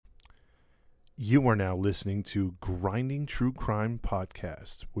You are now listening to Grinding True Crime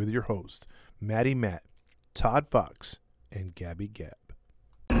Podcast with your host, Maddie Matt, Todd Fox, and Gabby Gab.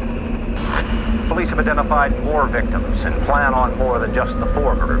 Police have identified more victims and plan on more than just the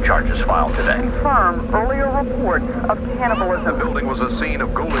 4 murder charges filed today. Confirm earlier reports of cannibalism. The building was a scene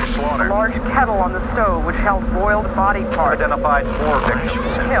of ghoulish slaughter. A large kettle on the stove which held boiled body parts. Identified more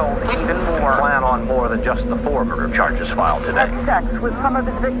victims and Killed even more. plan on more than just the 4 murder charges filed today. Had sex with some of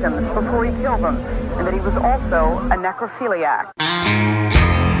his victims before he killed them, and that he was also a necrophiliac.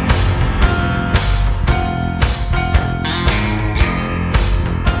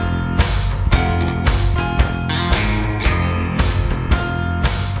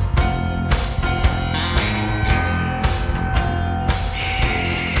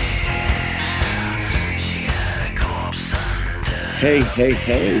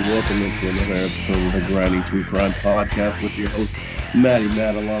 Hey, welcome into another episode of the Grinding True Crime Podcast with your host, Maddie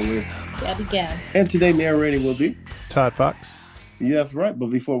Matt, along with Gabby Gab. And today narrating will be Todd Fox. Yeah, that's right. But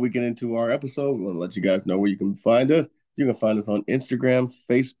before we get into our episode, we'll let you guys know where you can find us. You can find us on Instagram,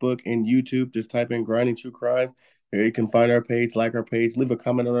 Facebook, and YouTube. Just type in Grinding True Crime. There you can find our page, like our page, leave a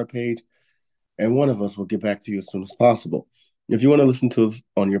comment on our page, and one of us will get back to you as soon as possible. If you want to listen to us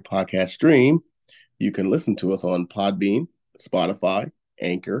on your podcast stream, you can listen to us on Podbean, Spotify,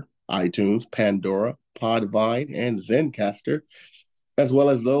 Anchor, iTunes, Pandora, Podvine, and Zencastr, as well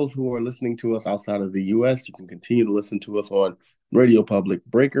as those who are listening to us outside of the U.S. You can continue to listen to us on Radio Public,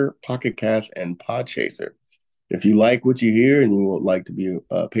 Breaker, Pocket Cast, and Podchaser. If you like what you hear and you would like to be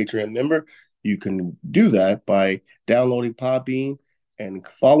a Patreon member, you can do that by downloading Podbean and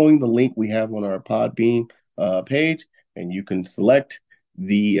following the link we have on our Podbean page, and you can select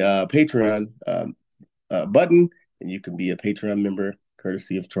the Patreon button, and you can be a Patreon member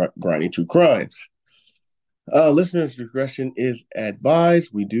courtesy of Grinding True Crimes. Listeners' discretion is advised.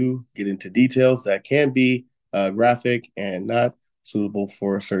 We do get into details that can be graphic and not suitable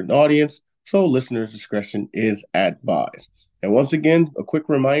for a certain audience, so listeners' discretion is advised. And once again, a quick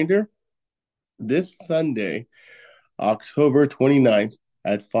reminder, this Sunday, October 29th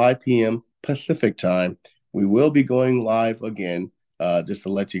at 5 p.m. Pacific time, we will be going live again. Just to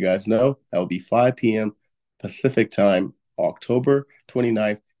let you guys know, that will be 5 p.m. Pacific time, October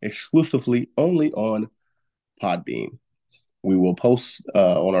 29th, exclusively only on Podbean. We will post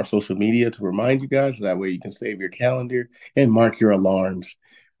on our social media to remind you guys. That way you can save your calendar and mark your alarms.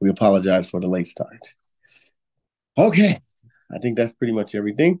 We apologize for the late start. Okay, I think that's pretty much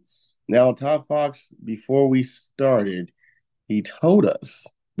everything. Now, Todd Fox, before we started, he told us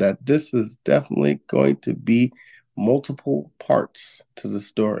that this is definitely going to be multiple parts to the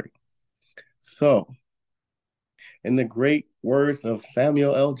story. So, in the great words of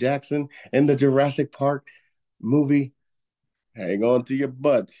Samuel L. Jackson in the Jurassic Park movie, hang on to your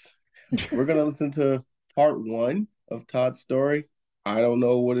butts. We're going to listen to part 1 of Todd's story. I don't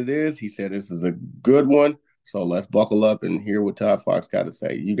know what it is. He said this is a good one. So let's buckle up and hear what Todd Fox got to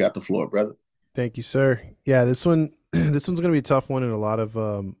say. You got the floor, brother. Thank you, sir. Yeah, this one's going to be a tough one in a lot of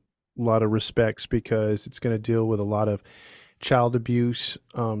respects, because it's going to deal with a lot of child abuse.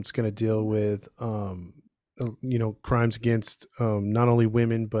 It's going to deal with crimes against not only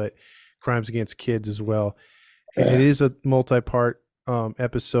women, but crimes against kids as well. And it is a multi-part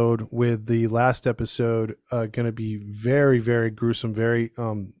episode, with the last episode going to be very, very gruesome, very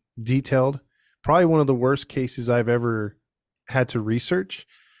detailed. Probably one of the worst cases I've ever had to research.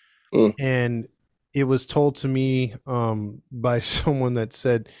 And it was told to me by someone that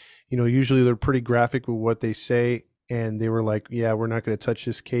said, usually they're pretty graphic with what they say. And they were like, yeah, we're not going to touch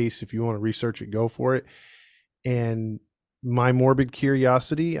this case. If you want to research it, go for it. And my morbid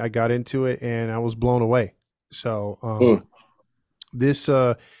curiosity, I got into it and I was blown away. So this,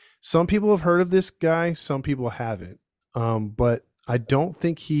 some people have heard of this guy, some people haven't. But I don't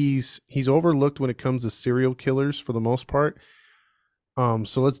think he's overlooked when it comes to serial killers for the most part.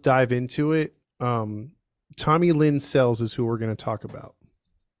 So let's dive into it. Tommy Lynn Sells is who we're going to talk about.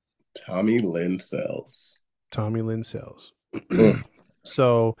 Tommy Lynn Sells.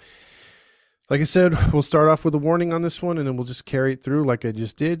 So, like I said, we'll start off with a warning on this one, and then we'll just carry it through like I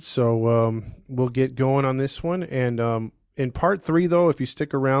just did. So we'll get going on this one. And in part 3, though, if you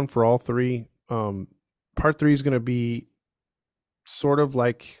stick around for all 3, part 3 is going to be sort of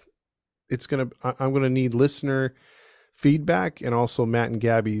like I'm going to need listener feedback, and also Matt and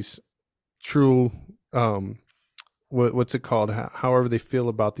Gabby's true what's it called, however they feel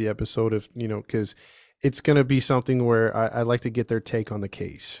about the episode, if because it's going to be something where I like to get their take on the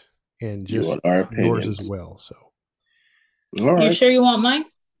case, and just yours as well. So all right. You sure you want mine?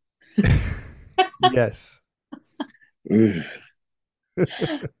 Yes.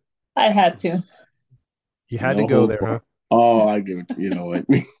 I had to. You had to No go holds there, huh? barred. Oh, I give it. You know what?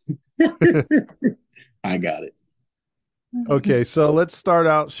 I got it. Okay, so let's start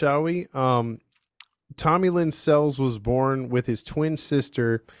out, shall we? Tommy Lynn Sells was born with his twin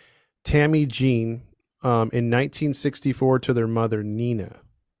sister, Tammy Jean, in 1964 to their mother, Nina.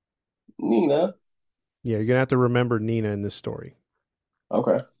 Nina. Yeah, you're going to have to remember Nina in this story.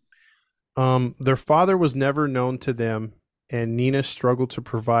 Okay. Their father was never known to them, and Nina struggled to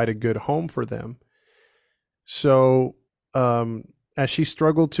provide a good home for them. So, as she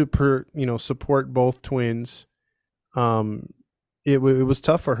struggled to support both twins, it was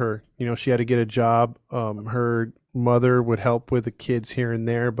tough for her. You know, she had to get a job. Her mother would help with the kids here and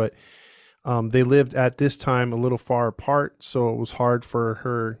there, but they lived at this time a little far apart, so it was hard for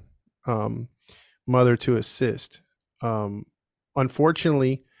her mother to assist.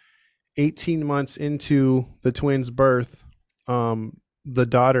 Unfortunately, 18 months into the twins' birth, the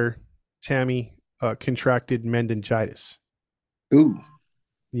daughter, Tammy, contracted meningitis. Ooh.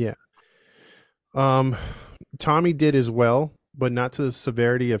 Yeah. Tommy did as well, but not to the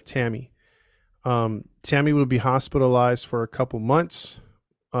severity of Tammy. Tammy would be hospitalized for a couple months,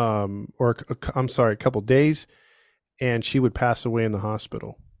 a couple days, and she would pass away in the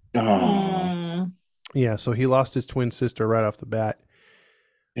hospital. Oh. Yeah, so he lost his twin sister right off the bat.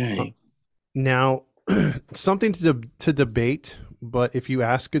 Dang. Now, something to debate, but if you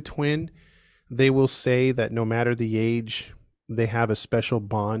ask a twin, they will say that no matter the age, they have a special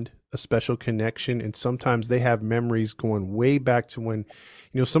bond, a special connection, and sometimes they have memories going way back to when,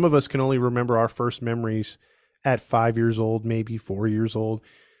 some of us can only remember our first memories at 5 years old, maybe 4 years old,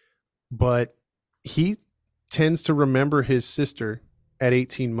 but he tends to remember his sister at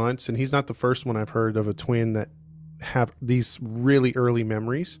 18 months, and he's not the first one I've heard of a twin that have these really early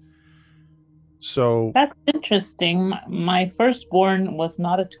memories. So that's interesting. My firstborn was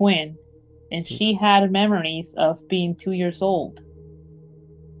not a twin, and she had memories of being 2 years old.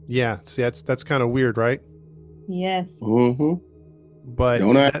 Yeah, see, that's kind of weird, right? Yes. Mm-hmm. But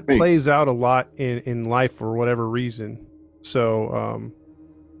that plays out a lot in life for whatever reason. So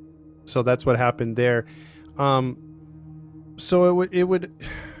so that's what happened there. So it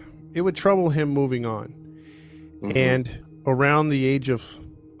would trouble him moving on. Mm-hmm. And around the age of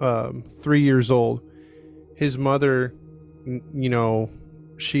 3 years old, his mother,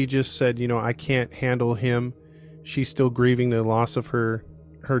 she just said, I can't handle him. She's still grieving the loss of her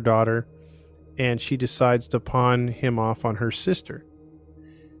daughter, and she decides to pawn him off on her sister.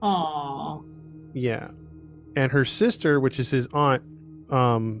 Aww. Yeah. And her sister, which is his aunt,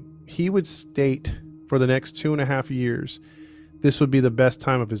 he would state for the next 2.5 years, this would be the best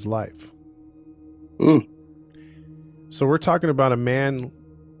time of his life. So we're talking about a man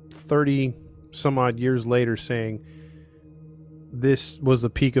 30 some odd years later saying, this was the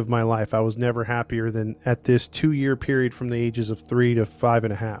peak of my life. I was never happier than at this 2-year period from the ages of 3 to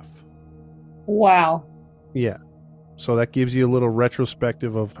 5.5. Wow. Yeah. So that gives you a little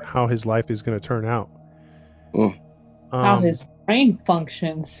retrospective of how his life is going to turn out. How his brain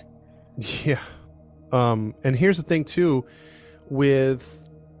functions. Yeah. And here's the thing too, with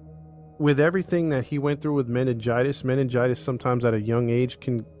everything that he went through with meningitis sometimes at a young age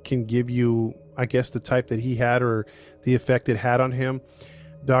can give you, I guess, the type that he had or the effect it had on him.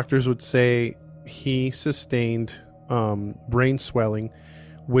 Doctors would say he sustained brain swelling,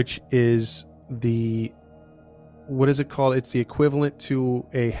 which is what is it called? It's the equivalent to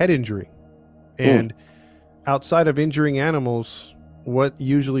a head injury. And outside of injuring animals, what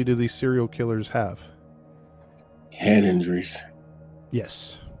usually do these serial killers have? Head injuries.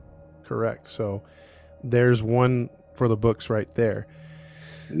 Yes, correct. So there's one for the books right there.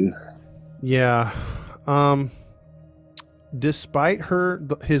 Ugh. Yeah. Despite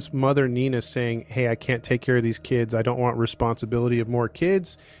his mother Nina saying, hey, I can't take care of these kids, I don't want responsibility of more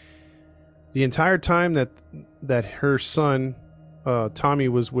kids, the entire time that her son Tommy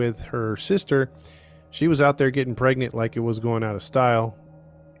was with her sister, she was out there getting pregnant like it was going out of style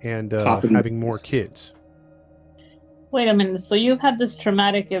and having more kids. Wait a minute. So you've had this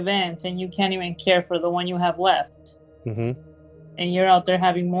traumatic event and you can't even care for the one you have left. Mm-hmm. And you're out there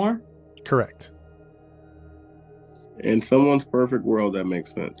having more? Correct. In someone's perfect world, that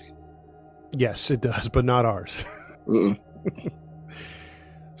makes sense. Yes, it does, but not ours.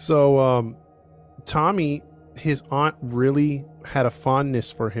 So Tommy, his aunt really had a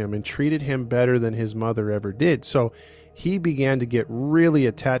fondness for him and treated him better than his mother ever did. So he began to get really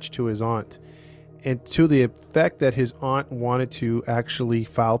attached to his aunt, and to the effect that his aunt wanted to actually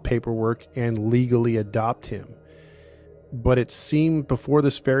file paperwork and legally adopt him. But it seemed before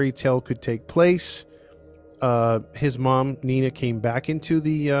this fairy tale could take place, his mom, Nina, came back into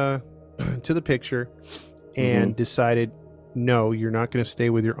the to the picture and decided, no, you're not going to stay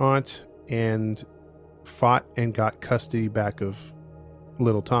with your aunt, and fought and got custody back of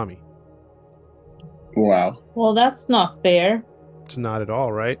little Tommy. Wow. Well, that's not fair. It's not at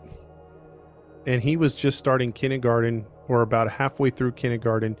all, right? And he was just starting kindergarten, or about halfway through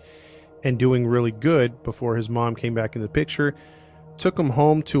kindergarten, and doing really good before his mom came back in the picture, took him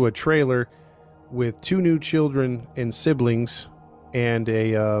home to a trailer with 2 new children and siblings, and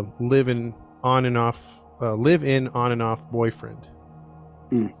a live-in on and off boyfriend.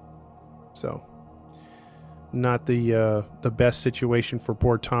 So, not the best situation for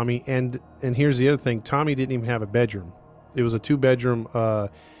poor Tommy. And here's the other thing: Tommy didn't even have a bedroom. It was a 2-bedroom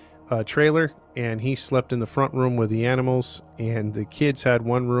trailer, and he slept in the front room with the animals, and the kids had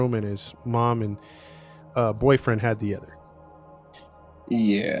one room, and his mom and boyfriend had the other.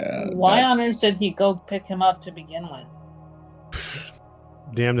 Yeah. Why on earth did he go pick him up to begin with?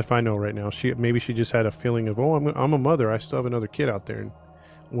 Damned if I know right now. Maybe she just had a feeling of, oh, I'm a mother, I still have another kid out there, and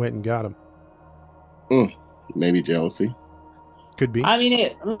went and got him. Maybe jealousy. Could be. I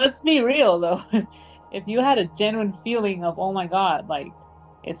mean, let's be real though. If you had a genuine feeling of, oh my God, like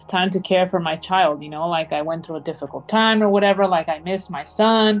it's time to care for my child, like I went through a difficult time or whatever, like I miss my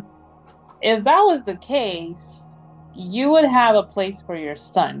son. If that was the case, you would have a place for your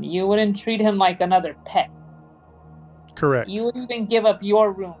son. You wouldn't treat him like another pet. Correct. You would even give up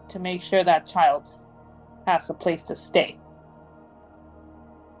your room to make sure that child has a place to stay.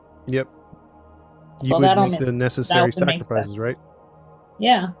 Yep. You So would make the necessary sacrifices, right?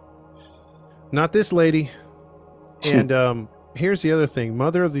 Yeah. Not this lady. And here's the other thing.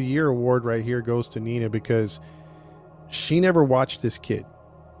 Mother of the Year award right here goes to Nina, because she never watched this kid.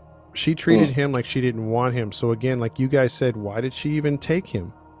 She treated him like she didn't want him. So again, like you guys said, why did she even take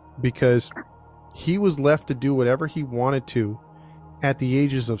him? Because he was left to do whatever he wanted to at the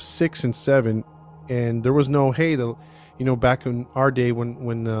ages of 6 and 7. And there was no, hey, back in our day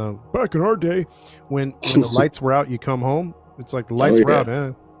when the lights were out, you come home. It's like the lights were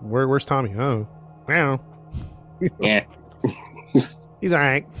out. Where's Tommy? Oh, I don't know. Yeah. He's all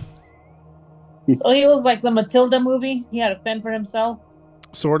right. So he was like the Matilda movie. He had to fend for himself.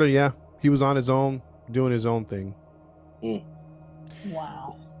 Sort of, yeah. He was on his own, doing his own thing.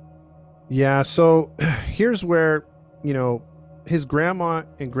 Wow. Yeah, so here's where, his grandma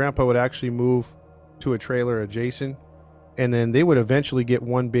and grandpa would actually move to a trailer adjacent, and then they would eventually get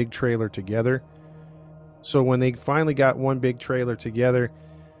one big trailer together. So when they finally got one big trailer together,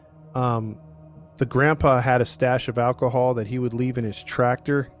 the grandpa had a stash of alcohol that he would leave in his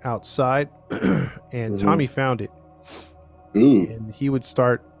tractor outside, and Tommy found it. And he would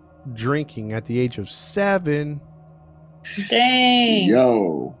start drinking at the age of 7. Dang.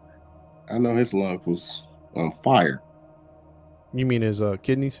 Yo, I know his lungs was on fire. You mean his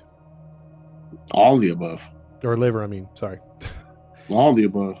kidneys? All the above. Or liver, I mean, sorry. All the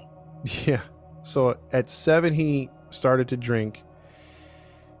above. Yeah. So at 7, he started to drink.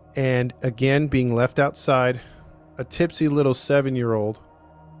 And again, being left outside, a tipsy little 7-year-old,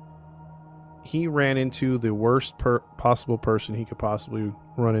 he ran into the worst possible person he could possibly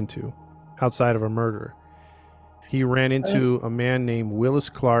run into outside of a murderer. He ran into a man named Willis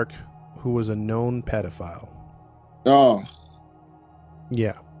Clark, who was a known pedophile. Oh.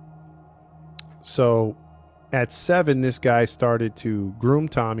 Yeah. So at 7, this guy started to groom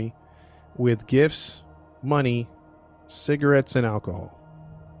Tommy with gifts, money, cigarettes, and alcohol.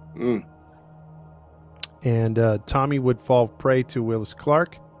 And Tommy would fall prey to Willis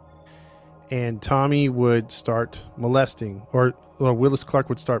Clark, and Tommy would start molesting, or Willis Clark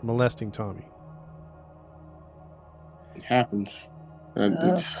would start molesting Tommy. It happens.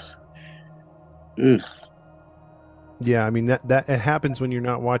 Yeah, I mean that it happens when you're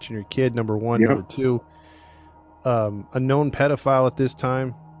not watching your kid. Number one. Number two, a known pedophile at this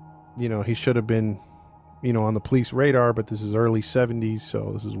time. He should have been, on the police radar, but this is early 70s,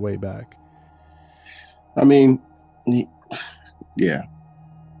 so this is way back. I mean, yeah.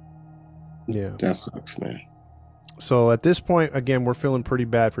 Yeah. That sucks, man. So at this point, again, we're feeling pretty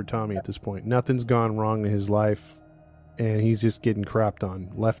bad for Tommy at this point. Nothing's gone wrong in his life, and he's just getting crapped on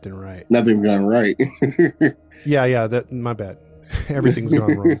left and right. Nothing's gone right. Yeah, that my bad. Everything's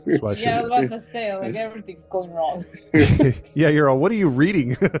gone wrong. I was about to say, like, everything's going wrong. Yeah, you're all, what are you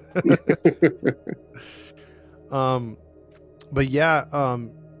reading? But yeah,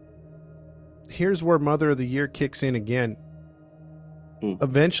 here's where Mother of the Year kicks in again.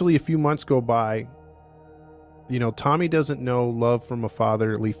 Eventually, a few months go by. Tommy doesn't know love from a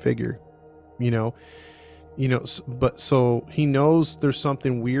fatherly figure. But so he knows there's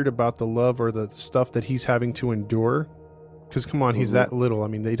something weird about the love or the stuff that he's having to endure because come on, he's that little. I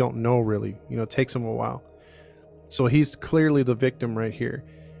mean, they don't know really. You know, it takes him a while. So he's clearly the victim right here.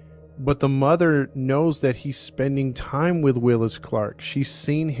 But the mother knows that he's spending time with Willis Clark. She's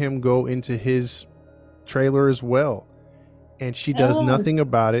seen him go into his trailer as well. And she does nothing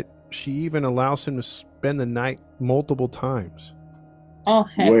about it. She even allows him to spend the night multiple times. Oh,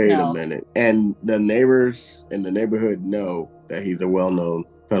 heck Wait no. a minute. And the neighbors in the neighborhood know that he's a well-known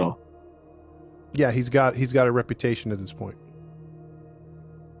fellow. Yeah, he's got a reputation at this point.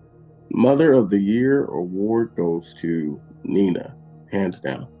 Mother of the Year award goes to Nina, hands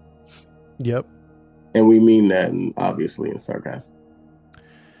down. Yep. And we mean that obviously in sarcasm.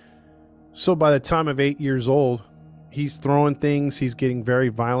 So by the time of 8 years old, he's throwing things. He's getting very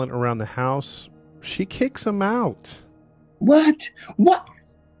violent around the house. She kicks him out. What?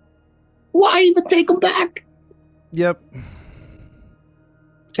 Why even take him back? Yep.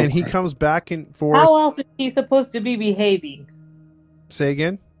 And he comes back and forth. How else is he supposed to be behaving? Say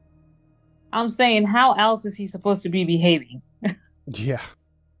again? I'm saying, how else is he supposed to be behaving? Yeah.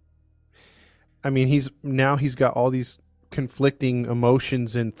 I mean, he's got all these conflicting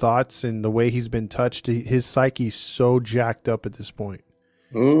emotions and thoughts, and the way he's been touched, his psyche's so jacked up at this point.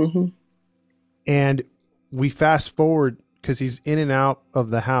 Mm-hmm. And we fast forward, because he's in and out of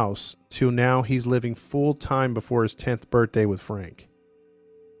the house, to now he's living full time before his 10th birthday with Frank.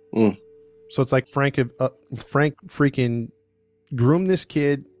 So it's like Frank freaking groomed this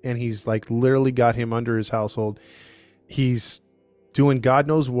kid, and he's like literally got him under his household. He's doing God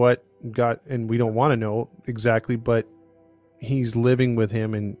knows what, and we don't want to know exactly, but he's living with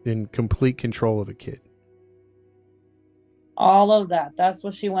him in complete control of a kid. All of that. That's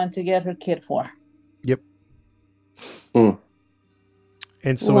what she went to get her kid for. Yep.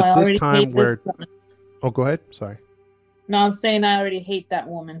 And so it's this time where... Oh, go ahead. Sorry. No, I'm saying I already hate that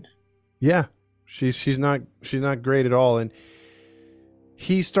woman. Yeah. She's not great at all. And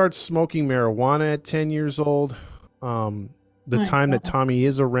he starts smoking marijuana at 10 years old. The time that Tommy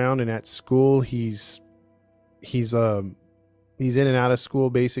is around and at school, he's in and out of school.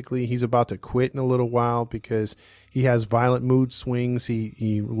 Basically, he's about to quit in a little while because he has violent mood swings.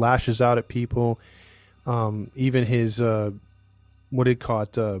 He lashes out at people. Even his what do you call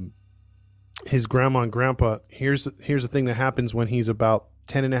it? His grandma and grandpa. Here's the thing that happens when he's about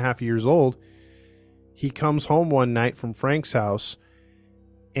 10 and a half years old. He comes home one night from Frank's house,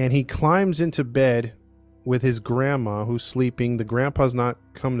 and he climbs into bed with his grandma who's sleeping. The grandpa's not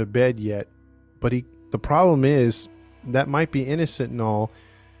come to bed yet, but the problem is that might be innocent and all,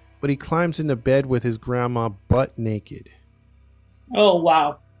 but he climbs into bed with his grandma butt naked. Oh,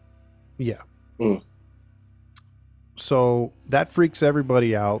 wow. Yeah. So that freaks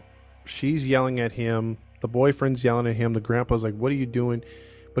everybody out. She's yelling at him. The boyfriend's yelling at him. The grandpa's like, what are you doing?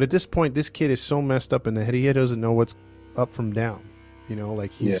 But at this point, this kid is so messed up in the head. He doesn't know what's up from down. You know,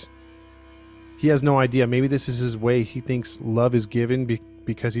 like he has no idea. Maybe this is his way. He thinks love is given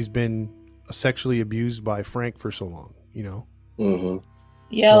because he's been sexually abused by Frank for so long, you know? Mm-hmm.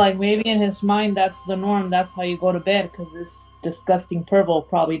 Yeah, like maybe in his mind, that's the norm. That's how you go to bed, because this disgusting pervert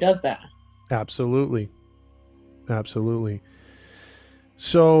probably does that. Absolutely.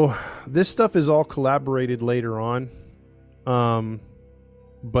 So this stuff is all collaborated later on.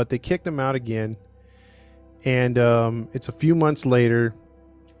 But they kicked him out again. And it's a few months later.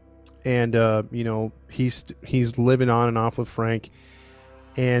 And, you know, he's living on and off with Frank.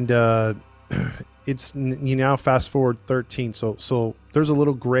 And it's, you now fast forward 13. So there's a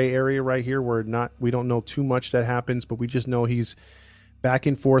little gray area right here where we don't know too much that happens, but we just know he's back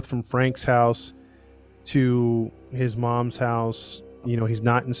and forth from Frank's house to his mom's house. You know, he's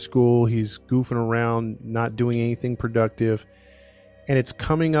not in school. He's goofing around, not doing anything productive. And it's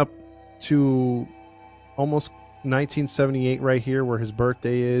coming up to almost 1978 right here, where his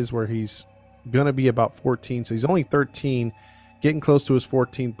birthday is, where he's going to be about 14. So he's only 13, getting close to his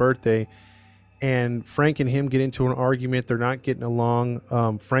 14th birthday. And Frank and him get into an argument. They're not getting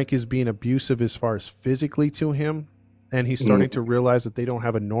along. Frank is being abusive as far as physically to him. And he's starting to realize that they don't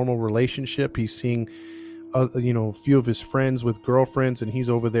have a normal relationship. He's seeing a few of his friends with girlfriends, and he's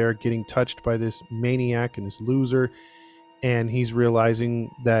over there getting touched by this maniac and this loser. And he's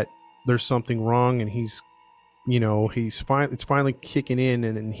realizing that there's something wrong, and it's finally kicking in,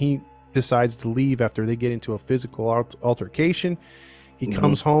 and he decides to leave after they get into a physical altercation. He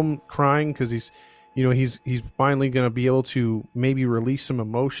comes home crying because he's finally going to be able to maybe release some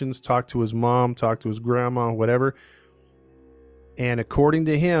emotions, talk to his mom, talk to his grandma, whatever. And according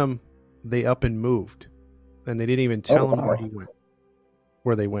to him, they up and moved. And they didn't even tell him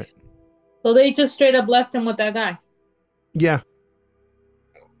where they went. So they just straight up left him with that guy. Yeah.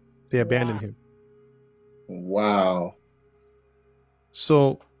 They abandoned him. Wow.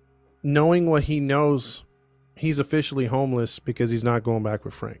 So, knowing what he knows, he's officially homeless because he's not going back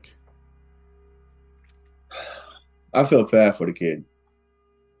with Frank. I feel bad for the kid.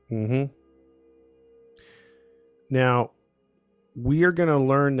 Mm-hmm. Now, we are going to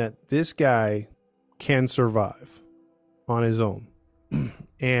learn that this guy can survive on his own.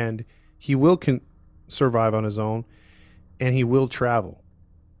 And he will survive on his own, and he will travel.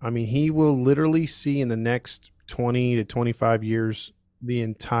 I mean, he will literally see in the next 20 to 25 years the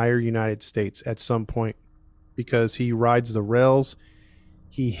entire United States at some point, because he rides the rails,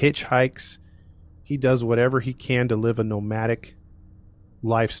 he hitchhikes, he does whatever he can to live a nomadic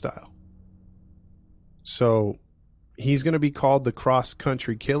lifestyle. So he's going to be called the cross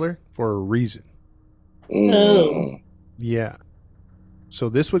country killer for a reason. Oh. Yeah. So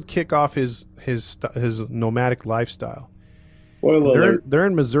this would kick off his nomadic lifestyle. They're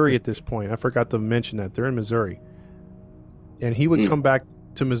in Missouri at this point. I forgot to mention that they're in Missouri, and he would come back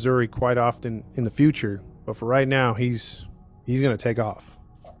to Missouri quite often in the future. But for right now, he's going to take off.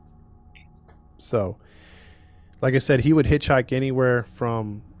 So, like I said, he would hitchhike anywhere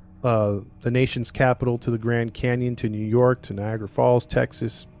from the nation's capital to the Grand Canyon to New York to Niagara Falls,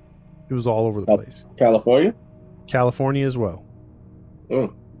 Texas. It was all over the place. California as well.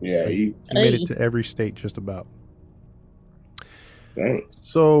 Yeah, so he made it to every state just about. Dang.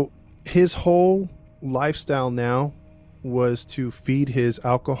 So his whole lifestyle now was to feed his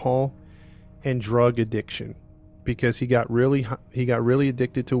alcohol and drug addiction, because he got really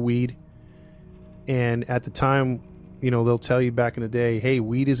addicted to weed. And at the time, they'll tell you back in the day, hey,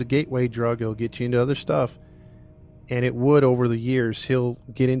 weed is a gateway drug. It'll get you into other stuff. And it would over the years. He'll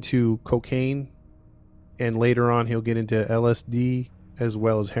get into cocaine, and later on he'll get into LSD as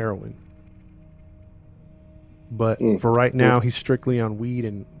well as heroin. But for right now, he's strictly on weed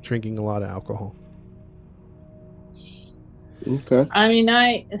and drinking a lot of alcohol. Okay. I mean,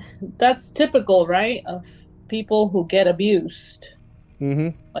 that's typical, right? Of people who get abused.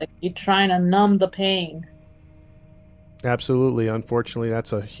 Mm-hmm. Like, you're trying to numb the pain. Absolutely. Unfortunately,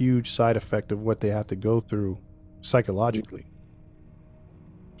 that's a huge side effect of what they have to go through psychologically.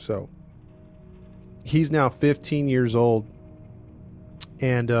 So he's now 15 years old,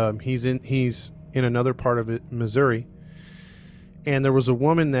 and he's in another part of it, Missouri. And there was a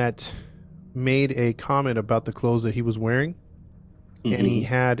woman that made a comment about the clothes that he was wearing. Mm-hmm. And he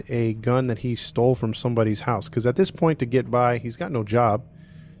had a gun that he stole from somebody's house. Because at this point, to get by, he's got no job.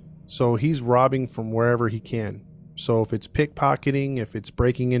 So he's robbing from wherever he can. So if it's pickpocketing, if it's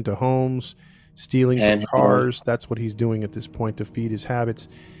breaking into homes, stealing from cars, that's what he's doing at this point to feed his habits.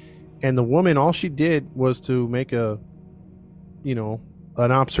 And the woman, all she did was to make an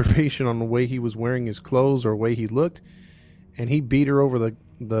observation on the way he was wearing his clothes or way he looked, and he beat her over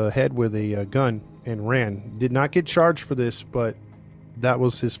the head with a gun and ran. Did not get charged for this, but that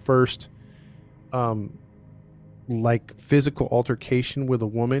was his first physical altercation with a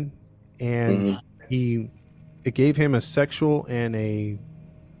woman, and it gave him a sexual and a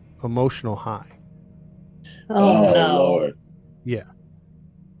emotional high. Oh no. Lord. Yeah.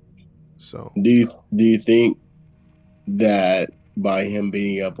 So do you think that by him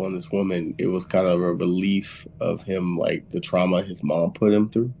beating up on this woman, it was kind of a relief of him, like the trauma his mom put him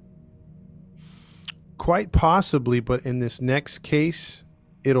through? Quite possibly, but in this next case,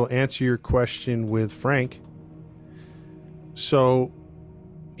 it'll answer your question with Frank. So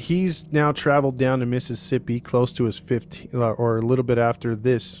he's now traveled down to Mississippi close to his 15, or a little bit after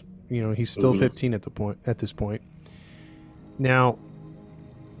this. He's still 15 at this point. Now,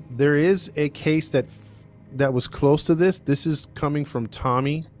 there is a case that was close to this. This is coming from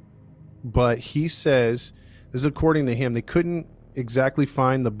Tommy, but he says, this is according to him, they couldn't exactly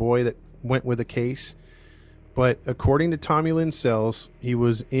find the boy that went with the case, but according to Tommy Lynn Sells, he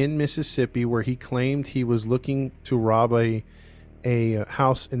was in Mississippi where he claimed he was looking to rob a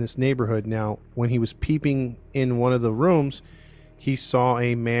house in this neighborhood. Now, when he was peeping in one of the rooms, he saw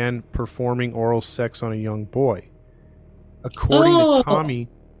a man performing oral sex on a young boy. According to Tommy,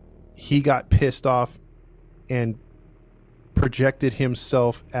 he got pissed off and projected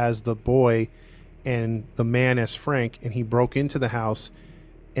himself as the boy and the man as Frank, and he broke into the house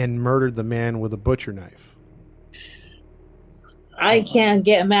and murdered the man with a butcher knife. I can't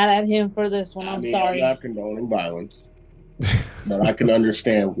get mad at him for this one. I'm sorry. I'm not condoning violence, but I can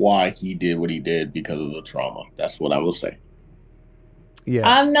understand why he did what he did because of the trauma. That's what I will say. Yeah.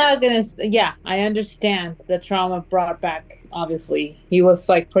 I'm not going to... Yeah, I understand the trauma brought back, obviously. He was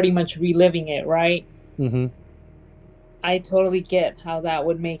pretty much reliving it, right? Mm-hmm. I totally get how that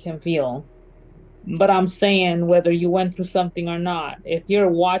would make him feel. But I'm saying, whether you went through something or not, if you're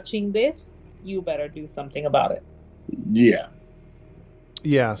watching this, you better do something about it. Yeah.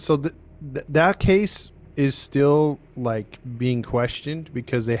 Yeah, so that case is still like being questioned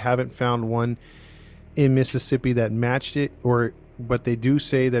because they haven't found one in Mississippi that matched it, or but they do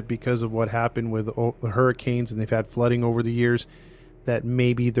say that because of what happened with the hurricanes and they've had flooding over the years, that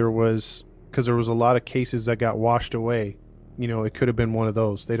maybe there was, because there was a lot of cases that got washed away. You know, it could have been one of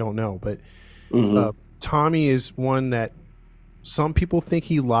those. They don't know, but Tommy is one that some people think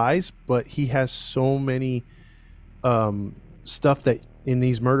he lies, but he has so many stuff that in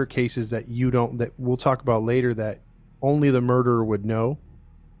these murder cases that you don't, that we'll talk about later, that only the murderer would know.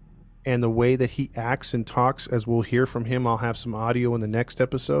 And the way that he acts and talks, as we'll hear from him, I'll have some audio in the next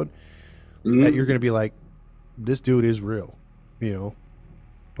episode that you're going to be like, this dude is real, you know.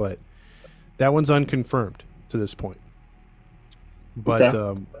 But that one's unconfirmed to this point.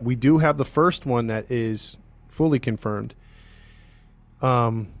 But we do have the first one that is fully confirmed.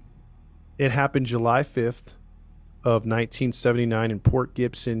 It happened July 5th of 1979 in Port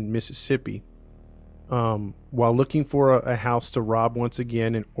Gibson, Mississippi. While looking for a house to rob once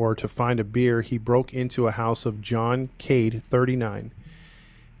again or to find a beer, he broke into a house of John Cade, 39,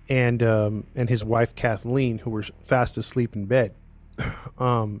 and his wife Kathleen, who were fast asleep in bed.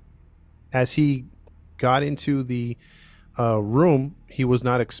 As he got into the room, he was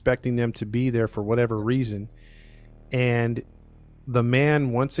not expecting them to be there for whatever reason, and the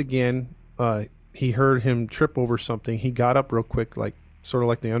man once again, he heard him trip over something. He got up real quick, like sort of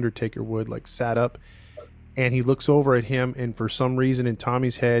like the Undertaker would, like sat up. And he looks over at him, and for some reason in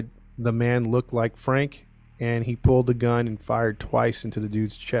Tommy's head, the man looked like Frank, and he pulled the gun and fired twice into the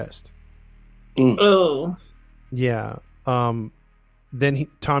dude's chest. Oh. Yeah. Then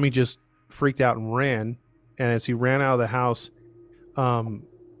Tommy just freaked out and ran. And as he ran out of the house, the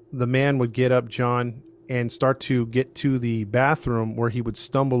man would get up John and start to get to the bathroom where he would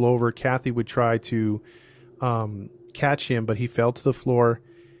stumble over. Kathy would try to catch him, but he fell to the floor,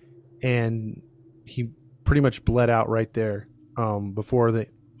 and he pretty much bled out right there before the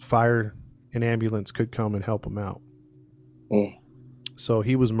fire and ambulance could come and help him out. So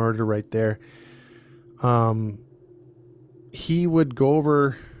he was murdered right there. He would go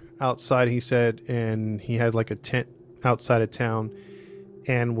over outside, he said, and he had like a tent outside of town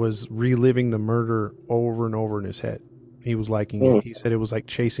and was reliving the murder over and over in his head. He was liking it. He said it was like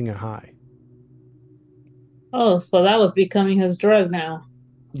chasing a high. Oh, so that was becoming his drug now.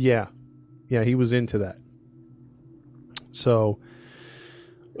 Yeah, he was into that. So,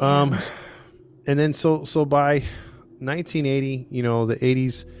 and then so by 1980, you know, the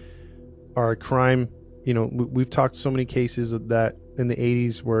 80s are a crime. You know, we've talked so many cases of that in the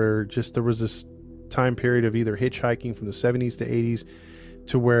 80s where just there was this time period of either hitchhiking from the 70s to 80s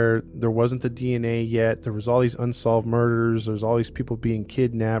to where there wasn't the DNA yet. There was all these unsolved murders. There's all these people being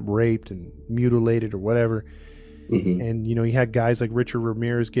kidnapped, raped, and mutilated or whatever. And, you know, you had guys like Richard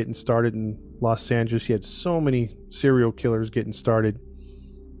Ramirez getting started in Los Angeles. You had so many serial killers getting started.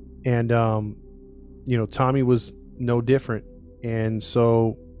 And, you know, Tommy was no different. And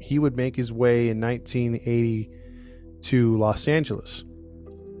so he would make his way in 1980 to Los Angeles.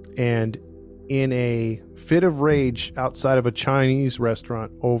 And in a fit of rage outside of a Chinese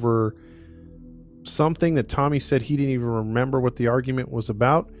restaurant over something that Tommy said he didn't even remember what the argument was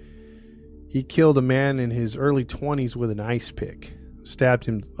about, he killed a man in his early 20s with an ice pick, stabbed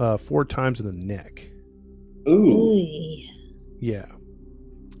him 4 times in the neck. Ooh. Yeah.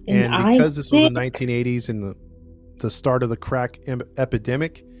 And because this was the 1980s and the start of the crack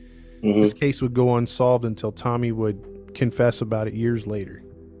epidemic, this case would go unsolved until Tommy would confess about it years later.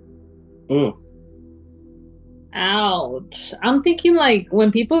 Ouch. I'm thinking, like,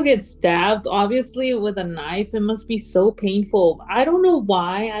 when people get stabbed, obviously with a knife, it must be so painful. I don't know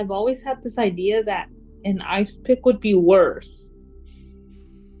why. I've always had this idea that an ice pick would be worse.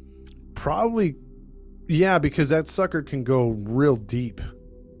 Probably, yeah, because that sucker can go real deep.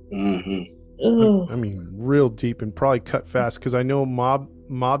 I mean, real deep, and probably cut fast, because I know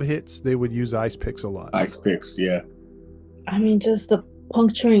mob hits, they would use ice picks a lot. Ice picks, yeah. I mean, just the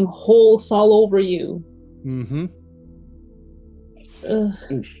puncturing holes all over you. And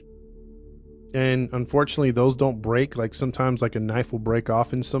unfortunately, those don't break. Like sometimes, like a knife will break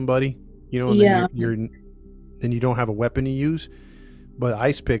off in somebody, you know, and then you don't have a weapon to use. But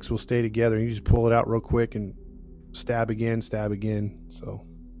ice picks will stay together, and you just pull it out real quick and stab again. So,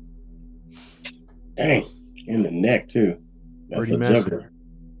 dang, in the neck too. That's pretty a messy. juggler.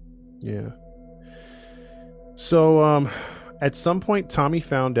 Yeah. So, at some point, Tommy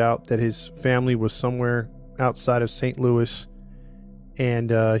found out that his family was somewhere outside of St. Louis,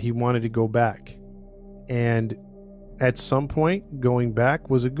 and he wanted to go back. And at some point, going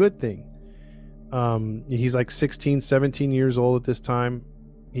back was a good thing. He's like 16, 17 years old at this time,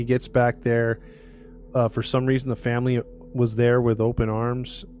 He gets back there. For some reason, the family was there with open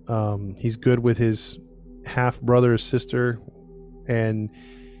arms. He's good with his half brother or sister, and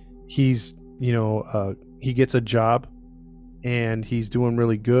he's, he gets a job, and he's doing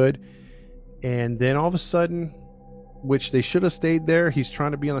really good. And then all of a sudden, which they should have stayed there, he's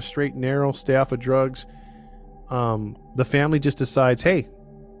trying to be on the straight and narrow, stay off of drugs. The family just decides, hey,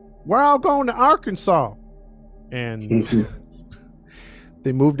 we're all going to Arkansas. And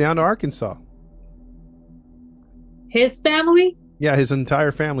they move down to Arkansas. His family? Yeah, his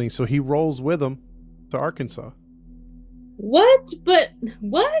entire family. So he rolls with them to Arkansas. What? But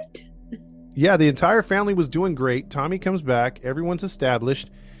what? Yeah, the entire family was doing great. Tommy comes back. Everyone's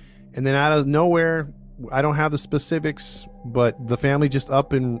established. And then out of nowhere, I don't have the specifics, but the family just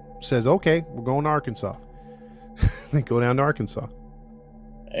up and says, okay, we're going to Arkansas. They go down to Arkansas.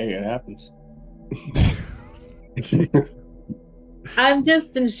 Hey, it happens. I'm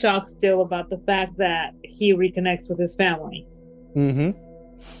just in shock still about the fact that he reconnects with his family. Mm-hmm.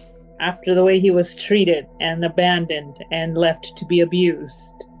 After the way he was treated and abandoned and left to be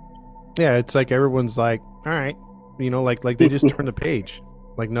abused. Yeah, it's like everyone's like, all right, like they just turned the page,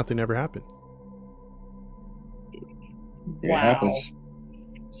 like nothing ever happened. It happens.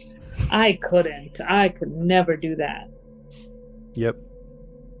 I could never do that. Yep.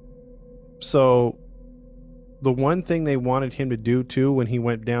 So the one thing they wanted him to do too when he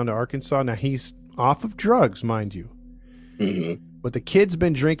went down to Arkansas, now he's off of drugs, mind you. Mm-hmm. But the kid's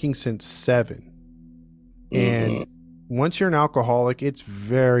been drinking since 7. And once you're an alcoholic, it's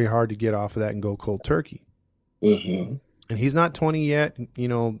very hard to get off of that and go cold turkey. Mm-hmm. And he's not 20 yet,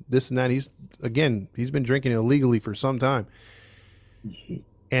 this and that. He's been drinking illegally for some time. Mm-hmm.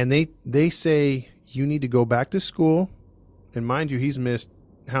 And they say you need to go back to school. And mind you, he's missed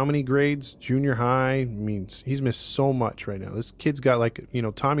how many grades? Junior high. I mean, he's missed so much right now. This kid's got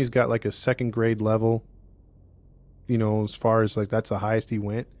Tommy's got like a second grade level, as far as like that's the highest he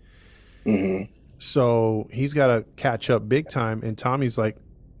went. Mm-hmm. So he's got to catch up big time. And Tommy's like,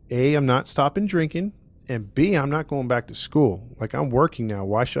 A, I'm not stopping drinking. And B, I'm not going back to school. Like, I'm working now.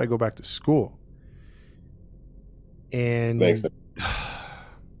 Why should I go back to school? And Makes sense.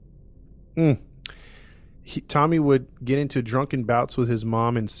 Tommy would get into drunken bouts with his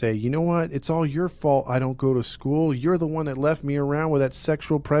mom and say, you know what? It's all your fault I don't go to school. You're the one that left me around with that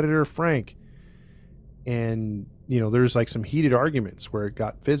sexual predator, Frank. And, there's like some heated arguments where it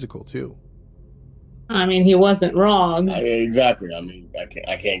got physical too. I mean, he wasn't wrong. Exactly. I mean,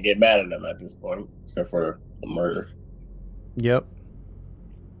 I can't get mad at him at this point, except for the murder. Yep.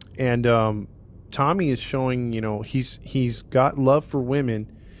 And Tommy is showing, he's got love for women,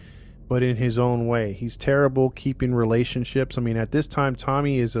 but in his own way. He's terrible keeping relationships. I mean, at this time,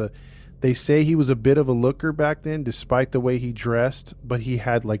 Tommy they say he was a bit of a looker back then, despite the way he dressed, but he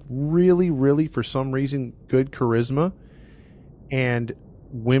had like really, really, for some reason, good charisma. And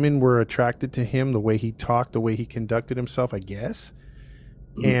women were attracted to him, the way he talked, the way he conducted himself, I guess.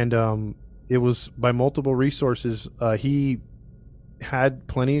 Mm-hmm. And it was by multiple resources. He had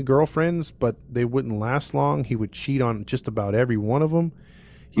plenty of girlfriends, but they wouldn't last long. He would cheat on just about every one of them.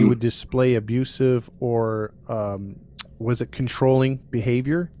 He would display abusive or controlling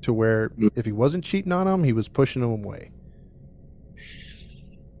behavior to where if he wasn't cheating on them, he was pushing them away.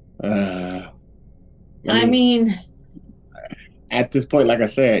 I mean, at this point, like I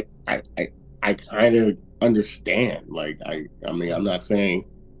said, I kind of understand. Like I mean, I'm not saying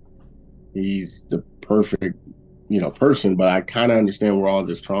he's the perfect, person, but I kind of understand where all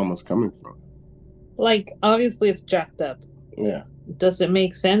this trauma is coming from. Like, obviously, it's jacked up. Yeah. Does it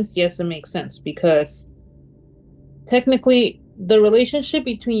make sense? Yes, it makes sense, because technically the relationship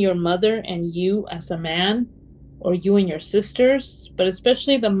between your mother and you as a man, or you and your sisters, but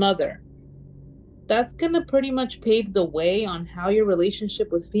especially the mother, that's going to pretty much pave the way on how your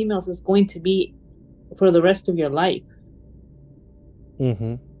relationship with females is going to be for the rest of your life.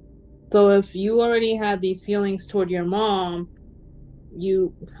 Mm-hmm. So if you already had these feelings toward your mom,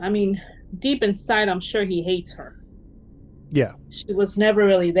 deep inside, I'm sure he hates her. Yeah. She was never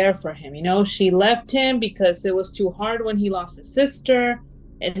really there for him. She left him because it was too hard when he lost his sister.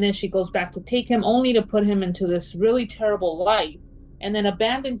 And then she goes back to take him only to put him into this really terrible life, and then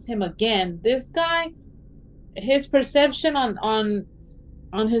abandons him again. This guy, his perception on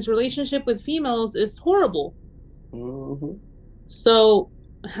his relationship with females is horrible. Mm-hmm. So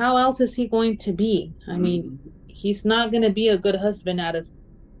how else is he going to be? I mean, he's not going to be a good husband out of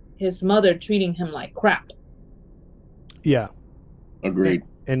his mother treating him like crap. Yeah. Agreed.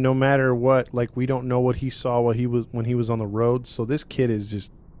 And no matter what, like, we don't know what he saw when he was on the road. So this kid is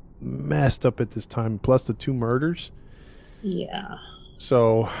just messed up at this time. Plus the 2 murders. Yeah.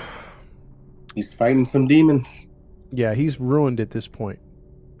 So, He's fighting some demons. yeah, he's ruined at this point.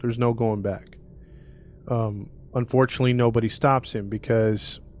 There's no going back. Unfortunately, nobody stops him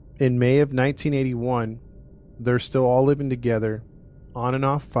because in May of 1981, they're still all living together, on and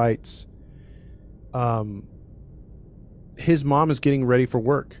off fights. His mom is getting ready for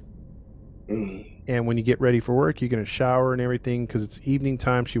work. And when you get ready for work, you're going to shower and everything because it's evening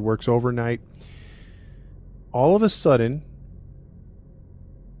time. She works overnight. All of a sudden,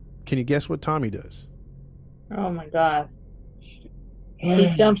 can you guess what Tommy does? Oh my God. He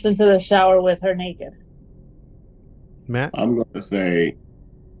jumps into the shower with her naked. Matt? I'm going to say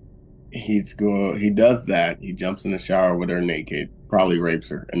he does that. He jumps in the shower with her naked, probably rapes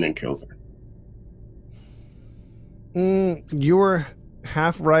her, and then kills her. You were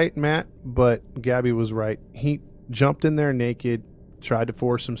half right, Matt, but Gabby was right. He jumped in there naked, tried to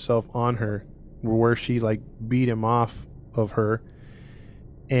force himself on her, where she like beat him off of her.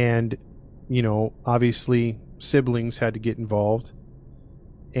 And, you know, obviously siblings had to get involved.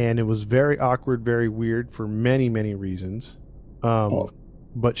 And it was very awkward, very weird for many, many reasons.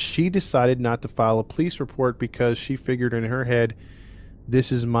 But she decided not to file a police report because she figured in her head,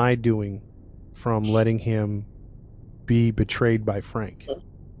 this is my doing from letting him be betrayed by Frank.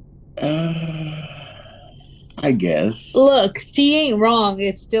 I guess. Look, she ain't wrong.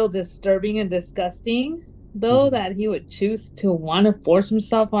 It's still disturbing and disgusting, though, that he would choose to want to force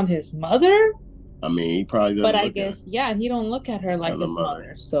himself on his mother. I mean, he probably doesn't. But I guess, yeah, he don't look at her like his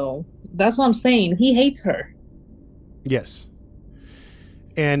mother. So that's what I'm saying. He hates her. Yes.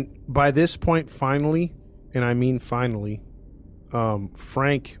 And by this point, finally, and I mean finally,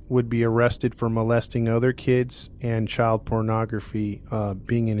 Frank would be arrested for molesting other kids and child pornography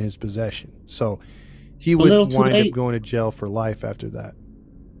being in his possession. So he would wind up going to jail for life after that.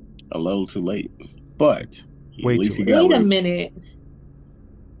 A little too late. But Way at least too he got Wait a away. minute.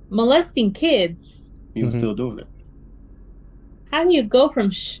 Molesting kids? He was still doing it. How do you go from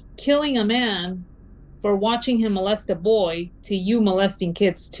killing a man for watching him molest a boy to you molesting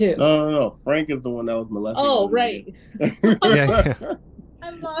kids too? No. Frank is the one that was molesting. Oh, right. Yeah.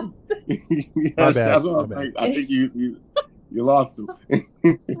 I'm lost. My bad. My bad. I think you lost him.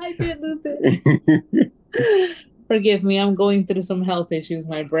 I did lose it. Forgive me. I'm going through some health issues.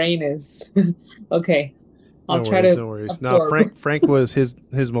 My brain is okay. I'll try to. No worries. Absorb. No, Frank was his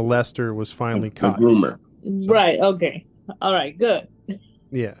molester was finally The caught. groomer. Right. Okay. All right. Good.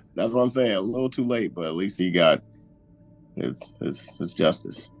 Yeah. That's what I'm saying. A little too late, but at least he got his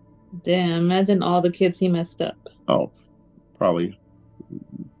justice. Damn. Imagine all the kids he messed up. Oh, probably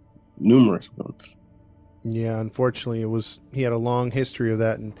numerous ones. Yeah, unfortunately, he had a long history of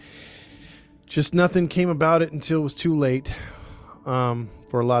that, and just nothing came about it until it was too late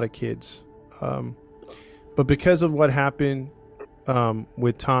for a lot of kids. But because of what happened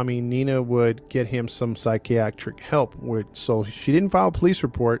with Tommy, Nina would get him some psychiatric help. So she didn't file a police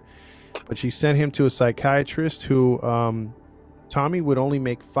report, but she sent him to a psychiatrist who Tommy would only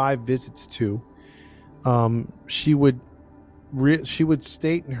make 5 visits to. She would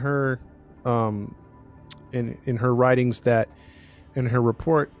state in her in her writings that in her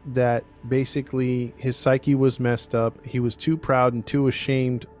report that basically his psyche was messed up. He was too proud and too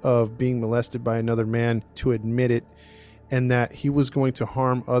ashamed of being molested by another man to admit it, and that he was going to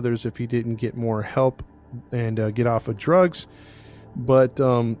harm others if he didn't get more help and get off of drugs. But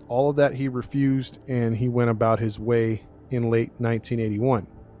all of that he refused, and he went about his way in late 1981.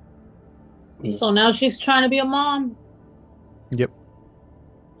 So now she's trying to be a mom? Yep.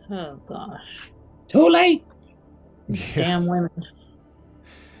 Oh, gosh. Too late. Yeah. Damn women.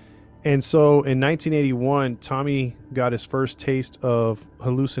 And so in 1981, Tommy got his first taste of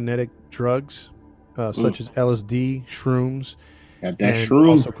hallucinogenic drugs, such as LSD, shrooms, Got and that shroom.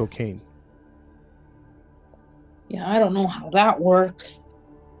 also cocaine. Yeah, I don't know how that works,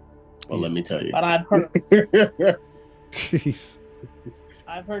 Well, let me tell you. but I've heard Jeez.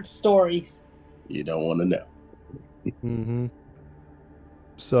 stories. You don't want to know. Mm-hmm.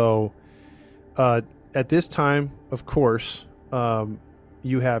 So, at this time, of course,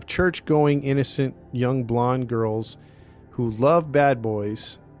 you have church-going, innocent, young blonde girls who love bad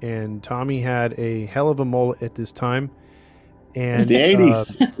boys, and Tommy had a hell of a mullet at this time. And It's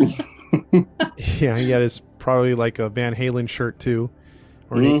the 80s. yeah, he had his probably like a Van Halen shirt too,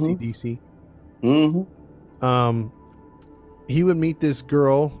 or an AC/DC. Mm-hmm. He would meet this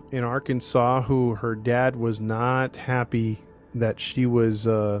girl in Arkansas who her dad was not happy that she was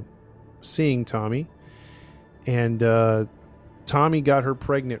seeing Tommy, and Tommy got her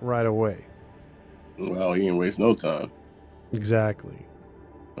pregnant right away. Well, he didn't waste no time. Exactly.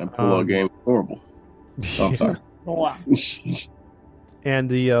 That pull-out game was horrible. Oh, I'm sorry. Wow. And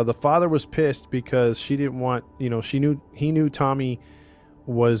the father was pissed because she didn't want, he knew Tommy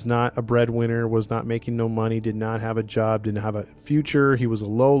was not a breadwinner, was not making no money, did not have a job, didn't have a future. He was a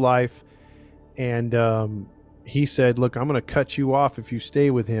low life. And he said, look, I'm going to cut you off if you stay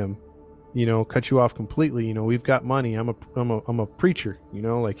with him, cut you off completely. We've got money. I'm a preacher,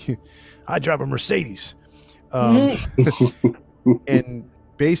 like I drive a Mercedes. And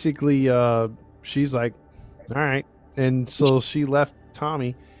basically, she's like, all right. And so she left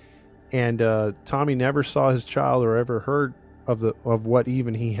Tommy, and Tommy never saw his child or ever heard of what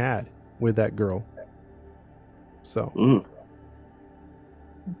even he had with that girl. So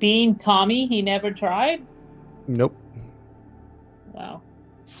being Tommy, he never tried? Nope.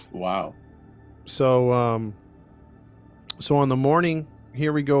 Wow. So on the morning,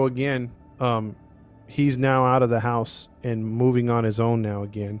 here we go again. He's now out of the house and moving on his own now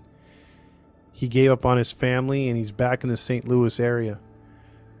again. He gave up on his family and he's back in the St. Louis area.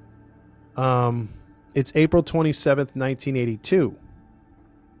 It's April 27th, 1982.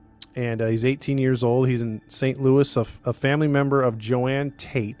 And he's 18 years old. He's in St. Louis. A family member of Joanne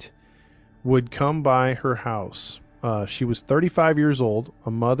Tate would come by her house. She was 35 years old,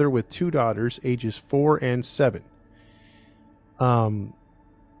 a mother with two daughters, ages 4 and 7.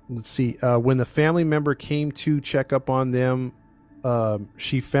 Let's see. When the family member came to check up on them,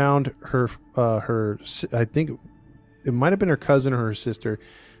 she found her, I think it might have been her cousin or her sister,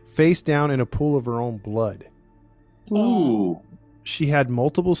 face down in a pool of her own blood. Ooh. She had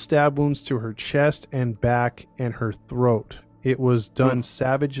multiple stab wounds to her chest and back and her throat. It was done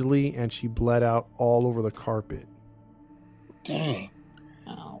savagely, and she bled out all over the carpet. Dang.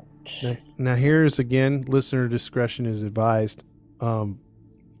 Ouch. Now here's again, listener discretion is advised.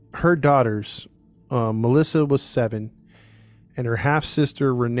 Her daughters, Melissa was 7, and her half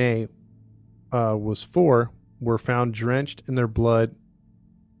sister Renee was 4, were found drenched in their blood,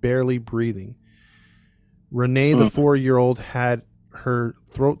 barely breathing. Renee, the 4-year-old, had her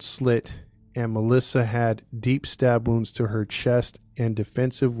throat slit, and Melissa had deep stab wounds to her chest and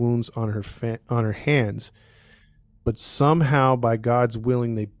defensive wounds on her hands. But somehow, by God's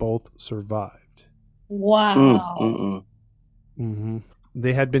willing, they both survived. Wow. Mm-hmm.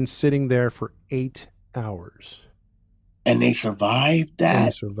 They had been sitting there for 8 hours. And they survived that? And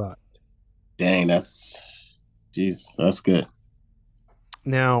they survived. Dang, that's good.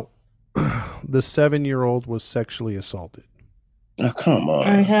 Now, the 7-year-old was sexually assaulted. Oh, come on.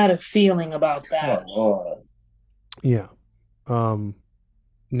 I had a feeling about that. Come on. Yeah.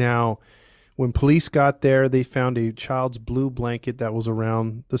 Now, when police got there, they found a child's blue blanket that was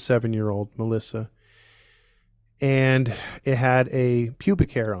around the 7-year-old, Melissa. And it had a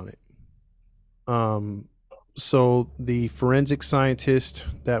pubic hair on it. So the forensic scientists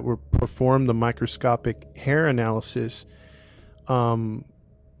that were performed the microscopic hair analysis had,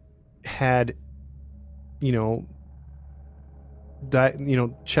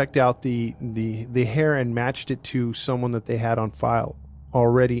 checked out the hair and matched it to someone that they had on file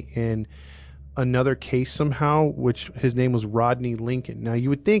already in another case somehow, which his name was Rodney Lincoln. Now you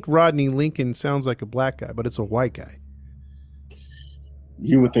would think Rodney Lincoln sounds like a black guy, but it's a white guy.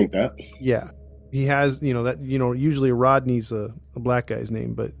 You would think that. Yeah. He has, usually Rodney's a black guy's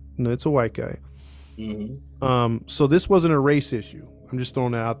name, but no, it's a white guy. Mm-hmm. So this wasn't a race issue. I'm just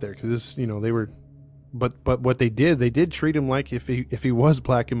throwing that out there because this, they were, but what they did treat him like if he was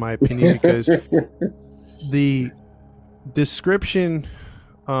black, in my opinion, because the description,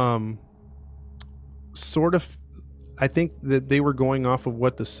 sort of, I think that they were going off of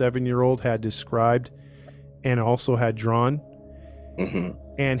what the 7-year-old had described and also had drawn. Mm-hmm.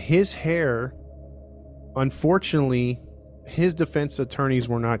 And his hair, unfortunately, his defense attorneys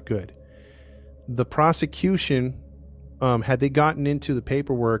were not good. The prosecution, had they gotten into the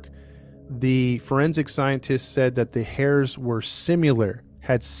paperwork, the forensic scientists said that the hairs were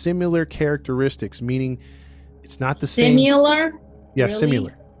had similar characteristics, meaning it's not the same. Similar? Yeah, Really?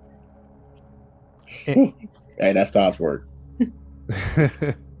 similar. Hey, that stops work.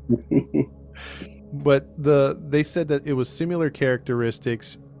 But they said that it was similar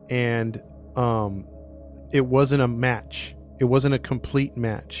characteristics, and it wasn't a match. It wasn't a complete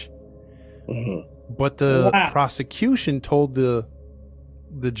match. Mm-hmm. But the prosecution told the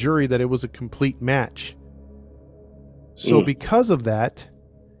jury that it was a complete match. So because of that,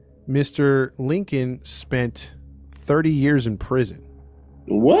 Mr. Lincoln spent 30 years in prison.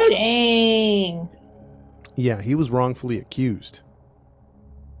 What? Dang. Yeah, he was wrongfully accused.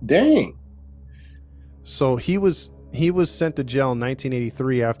 Dang. So he was sent to jail in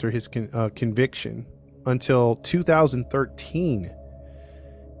 1983 after his conviction until 2013.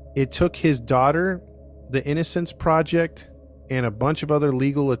 It took his daughter, the Innocence Project, and a bunch of other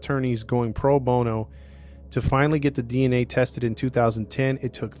legal attorneys going pro bono to finally get the DNA tested in 2010.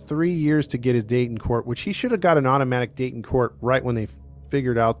 It took 3 years to get his date in court, which he should have got an automatic date in court right when they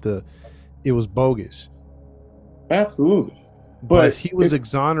figured out it was bogus. Absolutely. But he was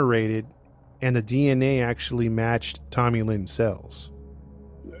exonerated, and the DNA actually matched Tommy Lynn's cells.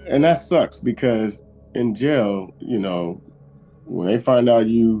 And that sucks because in jail, you know, when they find out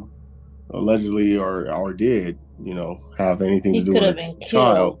you allegedly or did, you know, have anything to do with a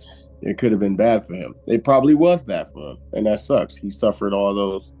child, it could have been bad for him. It probably was bad for him, and that sucks. He suffered all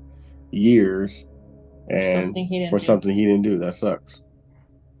those years and for something he didn't do. That sucks.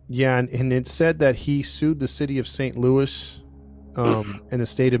 Yeah, and it said that he sued the city of St. Louis and the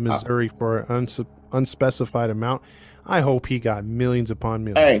state of Missouri for an unspecified amount. I hope he got millions upon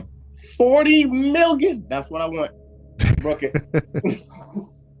millions. Hey, 40 million. That's what I want. Book it.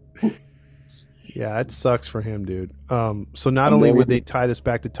 Yeah, it sucks for him, dude. So not only would they tie this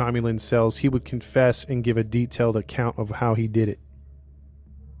back to Tommy Lynn's cells, he would confess and give a detailed account of how he did it.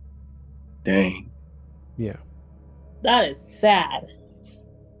 Dang. Yeah. That is sad.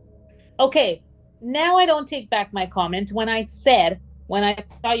 Okay, now I don't take back my comment when I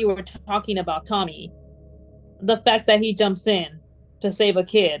thought you were talking about Tommy, the fact that he jumps in to save a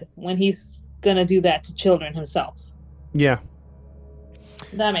kid when he's gonna do that to children himself. Yeah.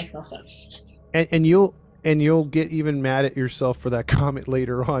 That makes no sense. And you'll get even mad at yourself for that comment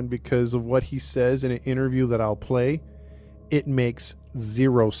later on because of what he says in an interview that I'll play. It makes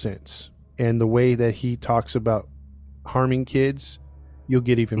zero sense. And the way that he talks about harming kids, you'll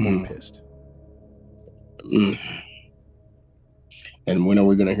get even more pissed. And when are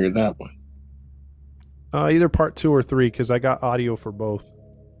we going to hear that one? Either part 2 or 3, because I got audio for both.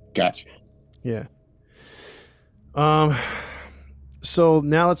 Gotcha. Yeah. So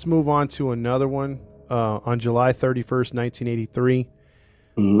now let's move on to another one. On July 31st, 1983,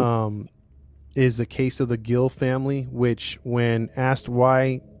 is the case of the Gill family, which when asked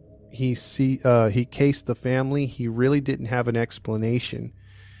why he cased the family, he really didn't have an explanation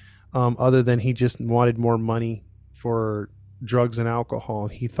other than he just wanted more money for drugs and alcohol.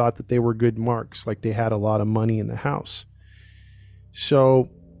 He thought that they were good marks, like they had a lot of money in the house. So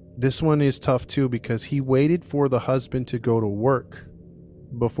this one is tough too because he waited for the husband to go to work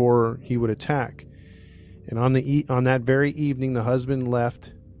before he would attack. And on that very evening, the husband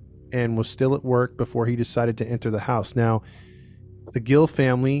left and was still at work before he decided to enter the house. Now, the Gill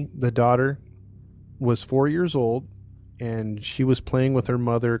family, the daughter, was 4 years old, and she was playing with her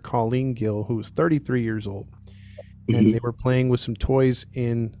mother, Colleen Gill, who was 33 years old. And they were playing with some toys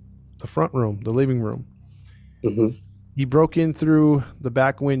in the front room, the living room. He broke in through the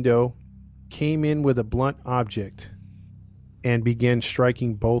back window, came in with a blunt object, and began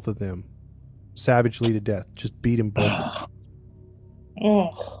striking both of them savagely to death. Just beat them both.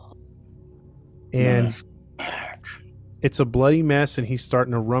 And it's a bloody mess, and he's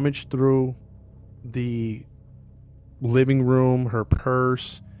starting to rummage through the living room, her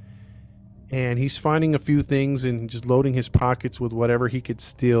purse, and he's finding a few things and just loading his pockets with whatever he could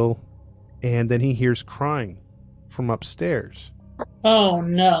steal. And then he hears crying from upstairs. Oh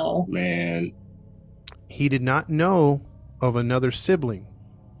no, man. He did not know of another sibling,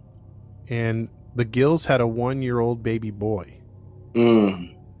 and the Gills had a 1-year-old baby boy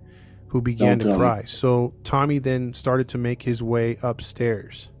who began to cry. So Tommy then started to make his way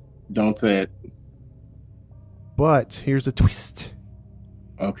upstairs. Don't say it. But here's a twist.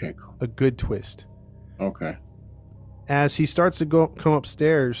 Okay, cool. A good twist. Okay. As he starts to come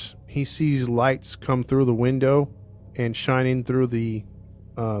upstairs, he sees lights come through the window and shine in through the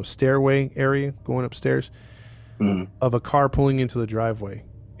stairway area going upstairs of a car pulling into the driveway.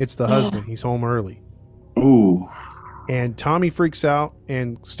 It's the husband. He's home early. Ooh. And Tommy freaks out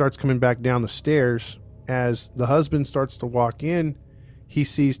and starts coming back down the stairs. As the husband starts to walk in, he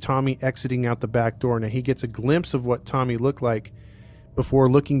sees Tommy exiting out the back door. Now he gets a glimpse of what Tommy looked like before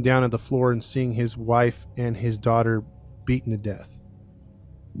looking down at the floor and seeing his wife and his daughter beaten to death.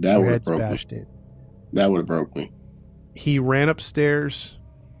 That would have broke me. That would have broke me. He ran upstairs,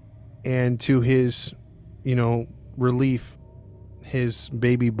 and to his, relief, his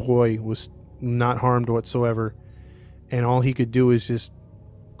baby boy was not harmed whatsoever. And all he could do is just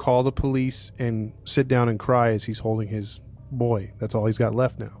call the police and sit down and cry as he's holding his boy. That's all he's got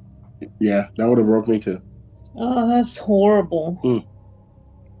left now. Yeah, that would have broke me too. Oh, that's horrible.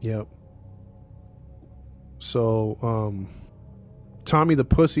 Yep. So, Tommy, the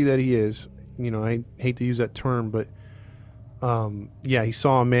pussy that he is, I hate to use that term, but he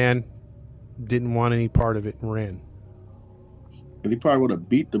saw a man, didn't want any part of it, and ran. And he probably would have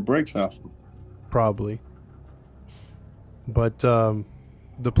beat the brakes off him. Probably. But the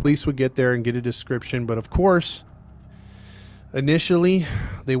police would get there and get a description. But of course, initially,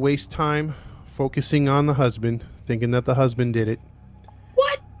 they waste time focusing on the husband, thinking that the husband did it.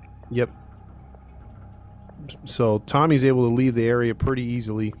 What? Yep. So Tommy's able to leave the area pretty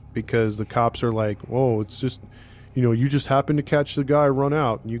easily because the cops are like, "Oh, it's just, you just happened to catch the guy run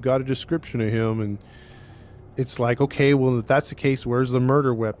out, and you got a description of him." And it's like, okay, well, if that's the case, where's the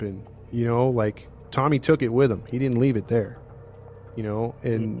murder weapon? Like Tommy took it with him. He didn't leave it there.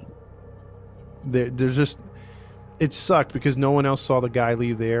 And there's just, it sucked because no one else saw the guy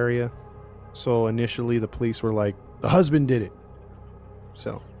leave the area. So initially the police were like, the husband did it.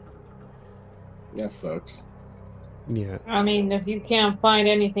 So That sucks. yeah. I mean, if you can't find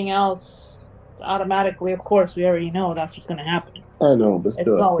anything else, automatically, of course, we already know that's what's going to happen. I know, but It's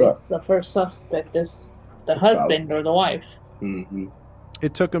still. always the first suspect is the husband or the wife. Mm-hmm.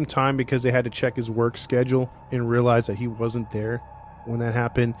 It took him time because they had to check his work schedule and realize that he wasn't there when that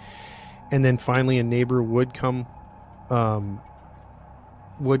happened. And then finally a neighbor would come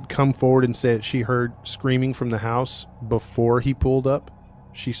forward and say she heard screaming from the house before he pulled up.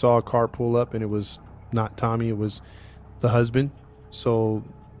 She saw a car pull up and it was not Tommy, it was the husband. So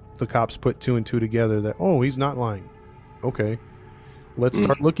the cops put 2 and 2 together that, oh, he's not lying. Okay, let's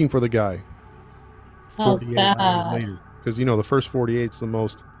start looking for the guy. How 48 hours sad. later. Because, the first 48 is the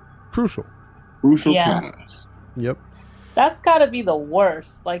most crucial. Crucial Yeah. times. Yep. That's got to be the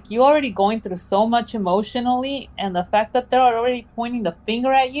worst. Like, you already going through so much emotionally, and the fact that they're already pointing the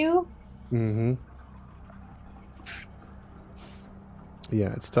finger at you. Mm-hmm.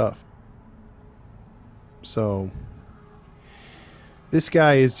 Yeah, it's tough. So this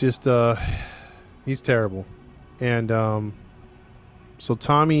guy is just he's terrible. And so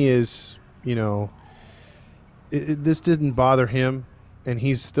Tommy is, this didn't bother him, and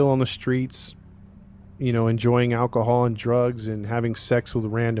he's still on the streets, enjoying alcohol and drugs and having sex with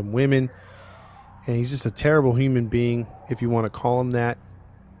random women. And he's just a terrible human being, if you want to call him that.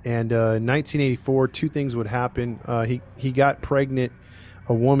 And in 1984, 2 things would happen. He got pregnant,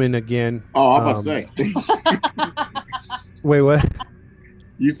 a woman again. Oh, I'm about to say. Wait, what?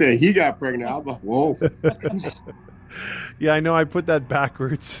 You said he got pregnant. I was like, whoa. Yeah, I know. I put that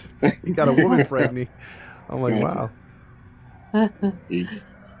backwards. He got a woman pregnant. I'm like, Gotcha. wow.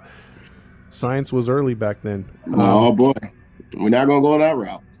 Science was early back then. Oh boy, we're not gonna go that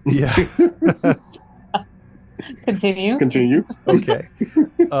route. Yeah. Continue. Continue. Okay.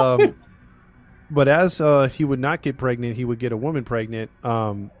 But as he would not get pregnant, he would get a woman pregnant.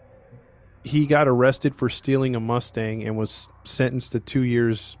 He got arrested for stealing a Mustang and was sentenced to 2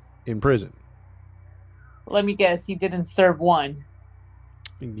 years in prison. Let me guess, he didn't serve one.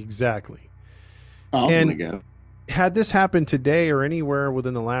 Exactly. Awesome And- again. Had this happened today or anywhere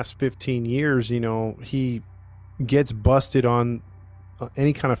within the last 15 years, he gets busted on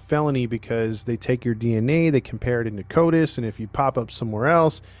any kind of felony because they take your DNA, they compare it into CODIS, and if you pop up somewhere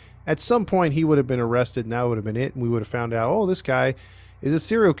else, at some point he would have been arrested and that would have been it, and we would have found out, oh, this guy is a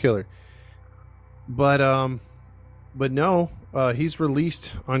serial killer. But no, he's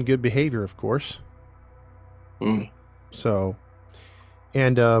released on good behavior, of course. So,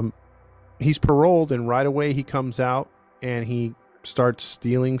 and he's paroled, and right away he comes out and he starts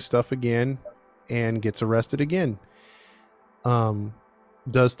stealing stuff again and gets arrested again.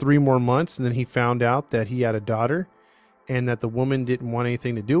 Does 3 more months, and then he found out that he had a daughter and that the woman didn't want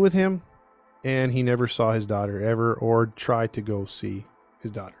anything to do with him, and he never saw his daughter ever or tried to go see his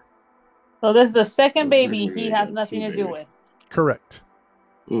daughter. So this is the second baby he has nothing to do with. Correct.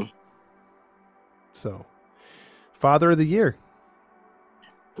 So, father of the year.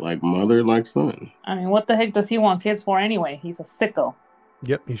 Like mother, like son. I mean, what the heck does he want kids for anyway? He's a sicko.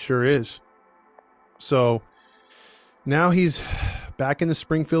 Yep, he sure is. So now he's back in the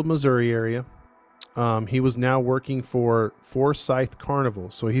Springfield, Missouri area. He was now working for Forsyth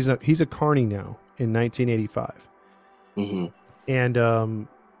Carnival. So he's a carny now in 1985. Mm-hmm. And,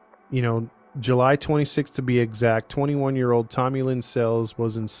 July 26th to be exact, 21-year-old Tommy Lynn Sells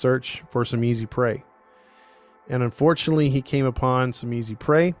was in search for some easy prey. And unfortunately, he came upon some easy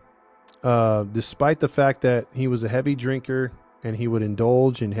prey. Despite the fact that he was a heavy drinker and he would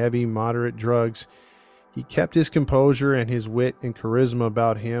indulge in heavy, moderate drugs, he kept his composure and his wit and charisma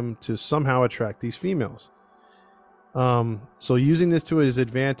about him to somehow attract these females. So using this to his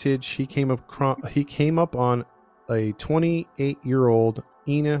advantage, he came up on a 28-year-old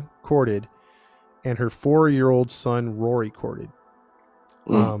Ina Corded and her 4-year-old son Rory Corded.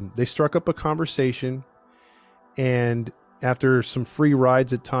 They struck up a conversation, and after some free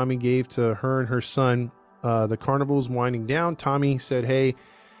rides that Tommy gave to her and her son, the carnival was winding down. Tommy said, hey,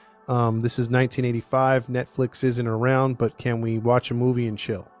 This is 1985. Netflix isn't around, but can we watch a movie and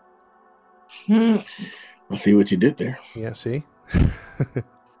chill? I see what you did there. Yeah, see?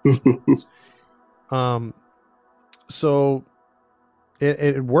 So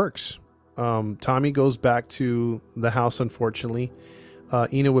it works. Tommy goes back to the house, unfortunately.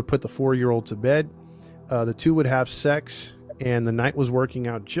 Ina would put the 4-year-old to bed. The two would have sex, and the night was working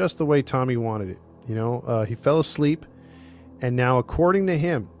out just the way Tommy wanted it. He fell asleep, and now, according to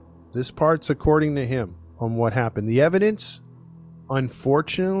him, this part's according to him on what happened. The evidence,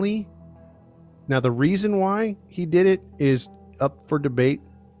 unfortunately, now the reason why he did it is up for debate,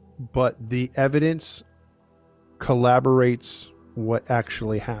 but the evidence collaborates what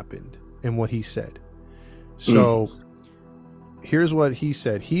actually happened and what he said. So here's what he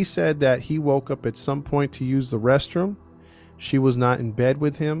said. He said that he woke up at some point to use the restroom. She was not in bed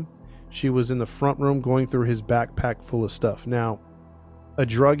with him. She was in the front room going through his backpack full of stuff. Now, a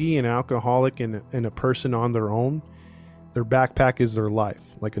druggie, an alcoholic, and a person on their own, their backpack is their life,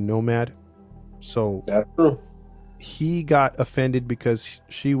 like a nomad. So That's true. he got offended because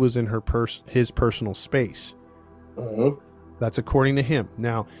she was in his personal space. That's according to him.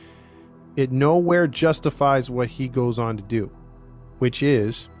 Now, it nowhere justifies what he goes on to do, which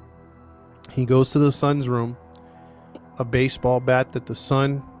is he goes to the son's room, a baseball bat that the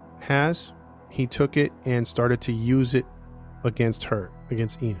son has. He took it and started to use it against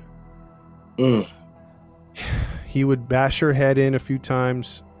Ina. He would bash her head in a few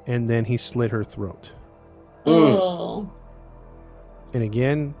times, and then he slit her throat. Oh. And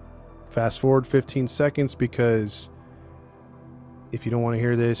again, fast forward 15 seconds, because if you don't want to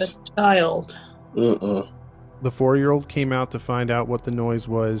hear this, The child. the 4-year-old came out to find out what the noise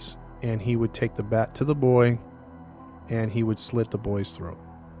was, and he would take the bat to the boy, and he would slit the boy's throat.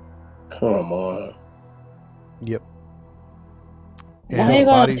 Come on. Yep. Why you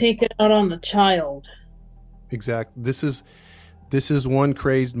gotta take it out on the child? Exact. This is one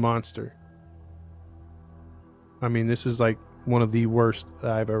crazed monster. I mean, this is like one of the worst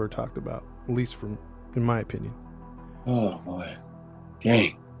that I've ever talked about, at least in my opinion. Oh boy.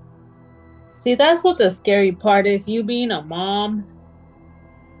 Dang. See, that's what the scary part is. You being a mom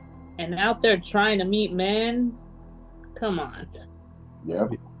and out there trying to meet men. Come on.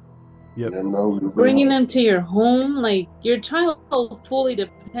 Yep. Yep. Bringing them to your home, like, your child fully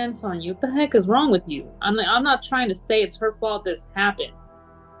depends on you. What the heck is wrong with you? I'm not trying to say it's her fault this happened.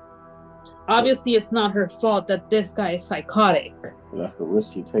 Obviously, it's not her fault that this guy is psychotic. That's the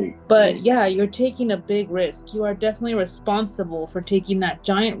risk you take. But yeah, you're taking a big risk. You are definitely responsible for taking that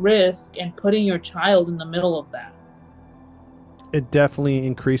giant risk and putting your child in the middle of that. It definitely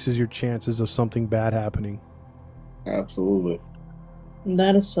increases your chances of something bad happening. Absolutely.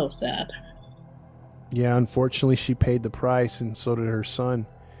 That is so sad. Yeah, unfortunately, she paid the price, and so did her son.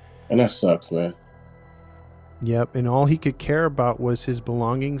 And that sucks, man. Yep, and all he could care about was his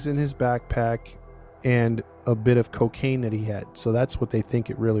belongings in his backpack and a bit of cocaine that he had. So that's what they think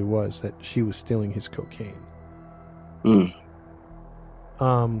it really was, that she was stealing his cocaine.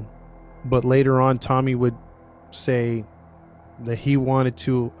 But later on, Tommy would say that he wanted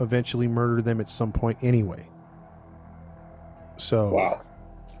to eventually murder them at some point anyway. So wow.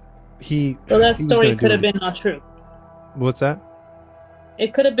 So that story could have been not true. What's that?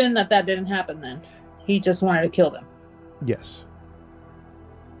 It could have been that didn't happen then. He just wanted to kill them. Yes.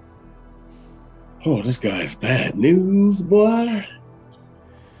 Oh, this guy's bad news, boy. I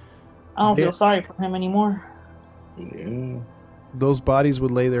don't feel sorry for him anymore. Yeah. Those bodies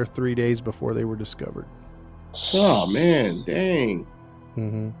would lay there 3 days before they were discovered. Oh, man. Dang.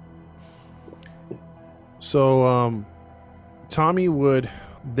 Mm-hmm. So, Tommy would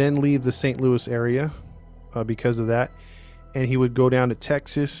then leave the St. Louis area because of that, and he would go down to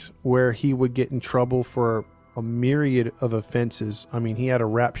Texas, where he would get in trouble for a myriad of offenses. I mean, he had a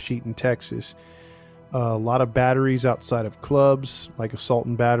rap sheet in Texas. A lot of batteries outside of clubs, like assault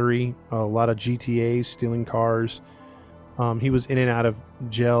and battery. A lot of GTAs, stealing cars. He was in and out of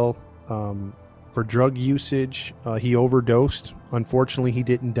jail for drug usage. He overdosed. Unfortunately, he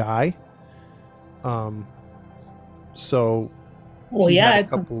didn't die. So... Well, yeah,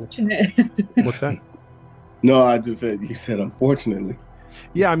 it's unfortunate. What's that? No, I just said, you said unfortunately.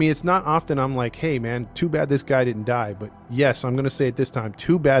 Yeah, I mean, it's not often I'm like, hey, man, too bad this guy didn't die. But yes, I'm going to say it this time.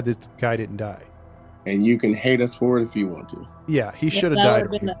 Too bad this guy didn't die. And you can hate us for it if you want to. Yeah, he should have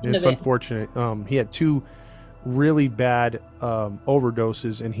died. It's unfortunate. He had 2 really bad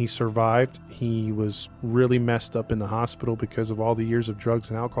overdoses, and he survived. He was really messed up in the hospital because of all the years of drugs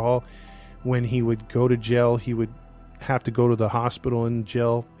and alcohol. When he would go to jail, he would have to go to the hospital in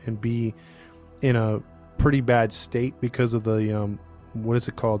jail and be in a pretty bad state because of the what is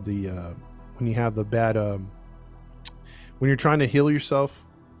it called? The when you have the bad when you're trying to heal yourself,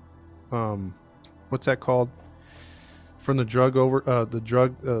 what's that called? From the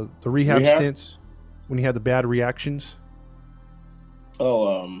rehab stints, when you had the bad reactions.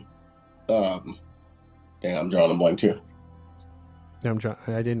 Oh, damn, I'm drawing a blank too.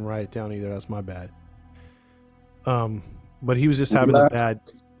 I didn't write it down either. That's my bad. But he was just having the bad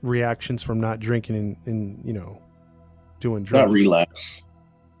reactions from not drinking and doing drugs. Not relapse.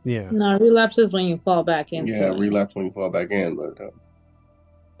 Yeah. No, relapse is when you fall back in. Yeah, relapse when you fall back in. But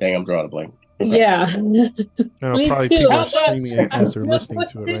dang, I'm drawing a blank. Yeah. Probably too. people are screaming as they're listening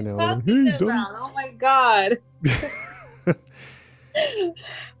to it right now. Hey, oh my God.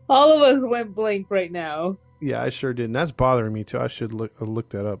 All of us went blank right now. Yeah, I sure did. And that's bothering me too. I should look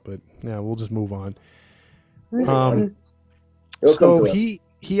that up, but yeah, we'll just move on. So he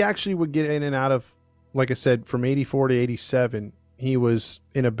actually would get in and out of, like I said, from 84 to 87. He was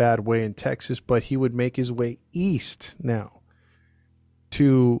in a bad way in Texas, but he would make his way east now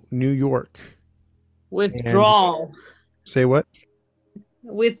to New York. Withdrawal. Say what?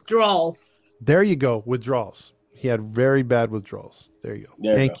 Withdrawals. There you go. Withdrawals. He had very bad withdrawals. There you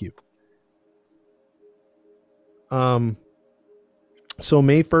go. Thank you. So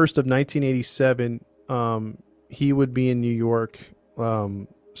May 1st of 1987, he would be in New York.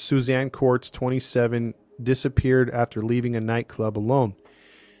 Suzanne Courts, 27, disappeared after leaving a nightclub alone.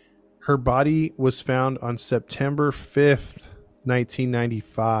 Her body was found on September 5th,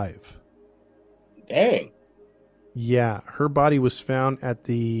 1995. Dang. Yeah, her body was found at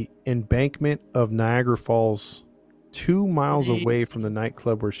the embankment of Niagara Falls, 2 miles away from the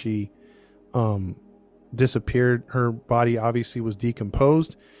nightclub where she disappeared. Her body obviously was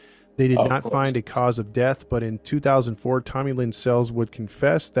decomposed. They did not find a cause of death, but in 2004, Tommy Lynn Sells would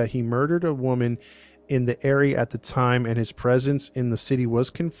confess that he murdered a woman in the area at the time, and his presence in the city was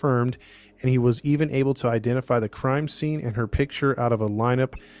confirmed, and he was even able to identify the crime scene and her picture out of a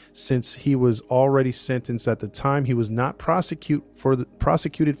lineup. Since he was already sentenced at the time, he was not prosecuted for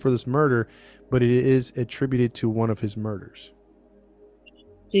this murder, but it is attributed to one of his murders.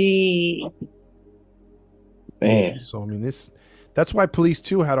 Gee. Man. So I mean, that's why police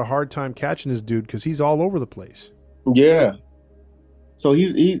too had a hard time catching this dude, because he's all over the place. Yeah. So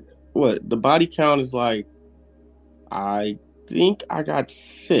he what, the body count is like, I think I got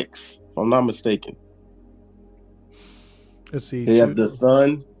 6, if I'm not mistaken. Let's see. They have the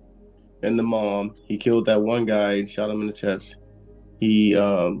son and the mom. He killed that one guy and shot him in the chest. He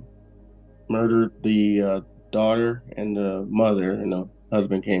murdered the daughter and the mother, and the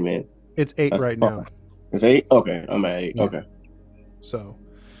husband came in. It's 8 right now. It's 8? Okay, I'm at 8. Yeah. Okay. So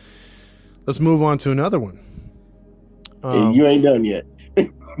let's move on to another one. Hey, you ain't done yet.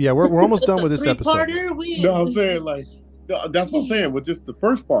 Yeah, we're almost done with this episode. No, I'm saying, like, that's what I'm saying. With just the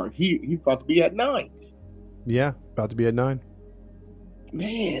first part, he's about to be at 9. Yeah, about to be at 9.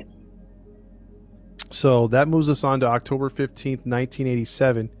 Man. So that moves us on to October 15th,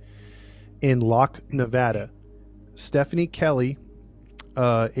 1987, in Locke, Nevada. Stephanie Kelly,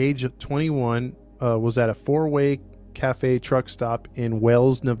 age of 21, was at a 4-way cafe truck stop in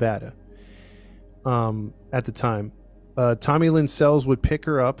Wells, Nevada. At the time, Tommy Lynn Sells would pick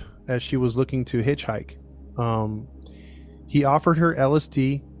her up as she was looking to hitchhike. He offered her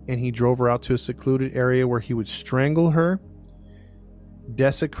LSD, and he drove her out to a secluded area where he would strangle her,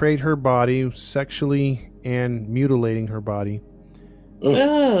 desecrate her body sexually, and mutilating her body.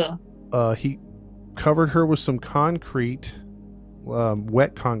 He covered her with some concrete,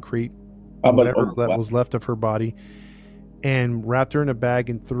 wet concrete, whatever that was left of her body, and wrapped her in a bag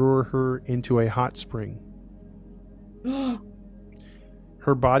and threw her into a hot spring.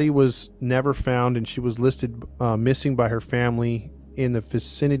 Her body was never found, and she was listed missing by her family in the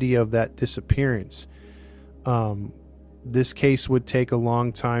vicinity of that disappearance. This case would take a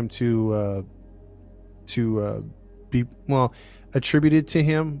long time to be attributed to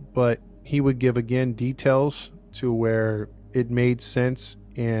him, but he would give again details to where it made sense,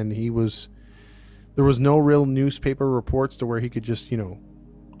 and there was no real newspaper reports to where he could just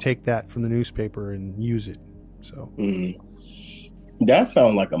take that from the newspaper and use it. So that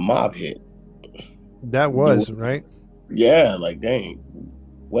sounds like a mob hit. That was right. Yeah, like, dang,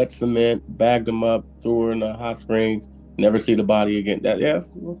 wet cement, bagged him up, threw her in the hot springs, never see the body again.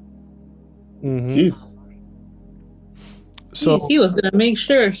 Jeez. So he was gonna make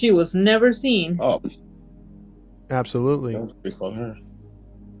sure she was never seen. Oh, absolutely. That was based on her.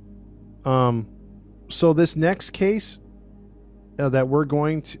 So this next case that we're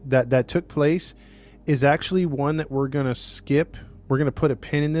going to that took place is actually one that we're gonna skip. We're gonna put a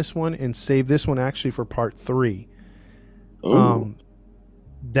pin in this one and save this one actually for part 3.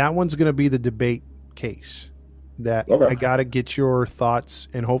 that one's going to be the debate case that Okay. I got to get your thoughts,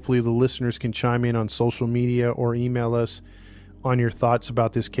 and hopefully the listeners can chime in on social media or email us on your thoughts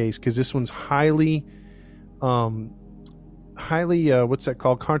about this case, because this one's highly what's that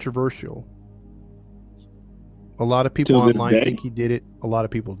called, controversial. A lot of people Till this online day? think he did it, a lot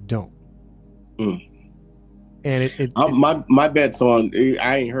of people don't. Mm. And my bet's on.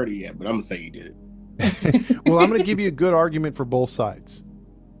 I ain't heard it yet, but I'm gonna say he did it. well, I'm going to give you a good argument for both sides.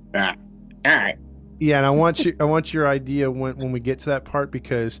 All right. Yeah, and I want your idea when we get to that part,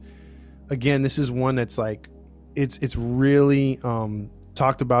 because again, this is one that's like it's really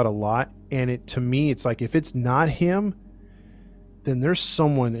talked about a lot, and to me it's like, if it's not him, then there's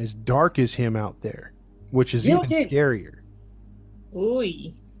someone as dark as him out there, which is even scarier. Ooh.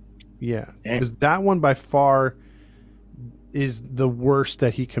 Yeah, because that one by far is the worst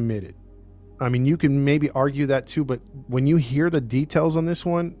that he committed. I mean, you can maybe argue that too, but when you hear the details on this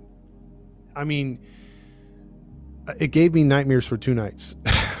one, I mean, it gave me nightmares for 2 nights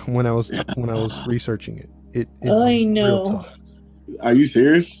when I was researching it. It I know. real tough. Are you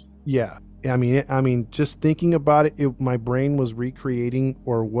serious? Yeah, I mean, just thinking about it, my brain was recreating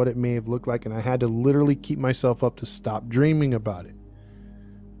or what it may have looked like, and I had to literally keep myself up to stop dreaming about it.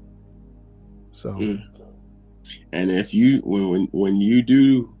 So, and if you when you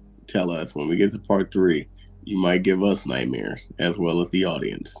do tell us when we get to part 3, you might give us nightmares as well as the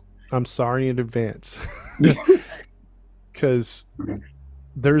audience. I'm sorry in advance, because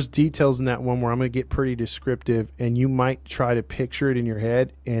there's details in that one where I'm going to get pretty descriptive, and you might try to picture it in your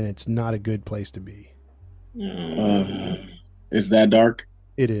head, and it's not a good place to be. Is that dark?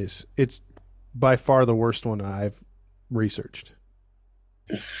 It is. It's by far the worst one I've researched.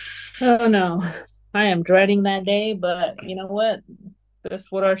 Oh no, I am dreading that day, but you know what?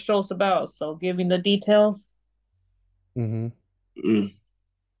 That's what our show's about. So giving the details. Mm-hmm.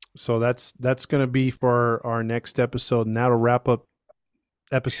 So that's going to be for our next episode, and that'll wrap up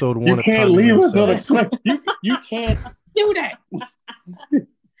episode 1. You can't leave us on a cliff. You can't do that.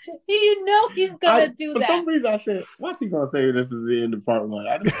 You know he's gonna do that. For some reason, I said, "What's he gonna say? This is the end of part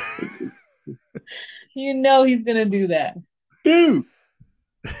 1." You know he's gonna do that, dude.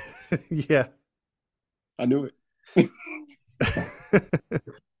 Yeah, I knew it.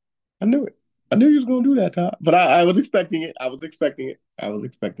 I knew it. I knew you was gonna do that, Todd. But I was expecting it. I was expecting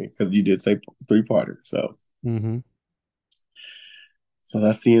it because you did say 3-parter. So, so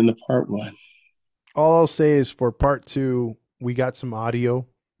that's the end of part 1. All I'll say is for part 2, we got some audio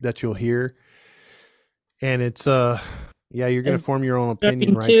that you'll hear, and it's you're gonna form your own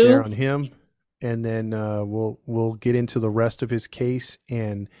opinion right there on him, and then we'll get into the rest of his case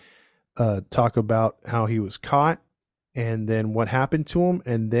and talk about how he was caught, and then what happened to him,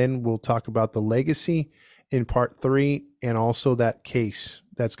 and then we'll talk about the legacy in part 3, and also that case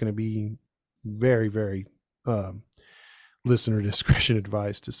that's going to be very, very listener discretion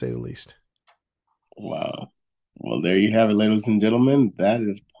advised, to say the least. Wow. Well, there you have it, ladies and gentlemen. That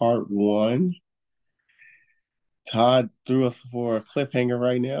is part 1. Todd threw us for a cliffhanger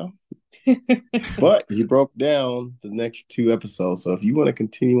right now, but he broke down the next 2 episodes. So if you want to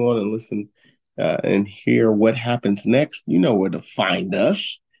continue on and listen and hear what happens next, you know where to find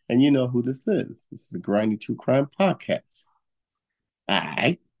us, and you know who this is. This is a Grinding True Crime podcast.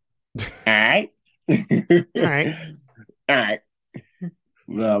 All right.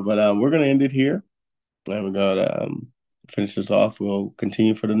 No, but we're gonna end it here. And we're gonna finish this off. We'll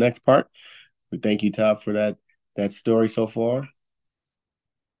continue for the next part. We thank you, Todd, for that story so far.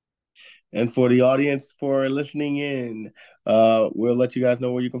 And for the audience for listening in, we'll let you guys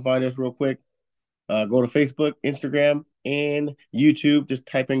know where you can find us real quick. Go to Facebook, Instagram, and YouTube. Just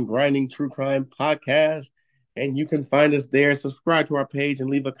type in Grinding True Crime Podcast, and you can find us there. Subscribe to our page and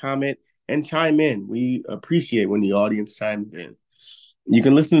leave a comment and chime in. We appreciate when the audience chimes in. You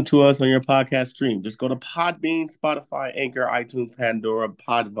can listen to us on your podcast stream. Just go to Podbean, Spotify, Anchor, iTunes, Pandora,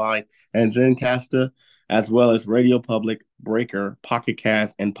 Podvine, and Zencastr, as well as Radio Public, Breaker, Pocket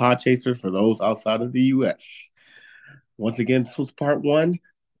Cast, and Podchaser for those outside of the U.S. Once again, this was part 1.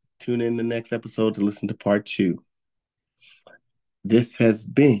 Tune in the next episode to listen to part 2. This has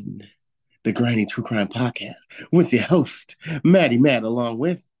been the Grinding True Crime Podcast with your host, Maddie Matt, along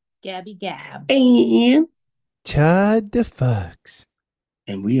with Gabby Gab and Todd the Fox.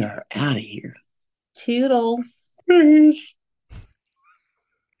 And we are out of here. Toodles. Peace.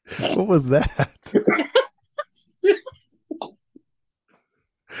 What was that?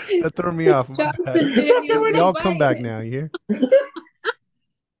 That threw me off. Y'all Come back now, you hear?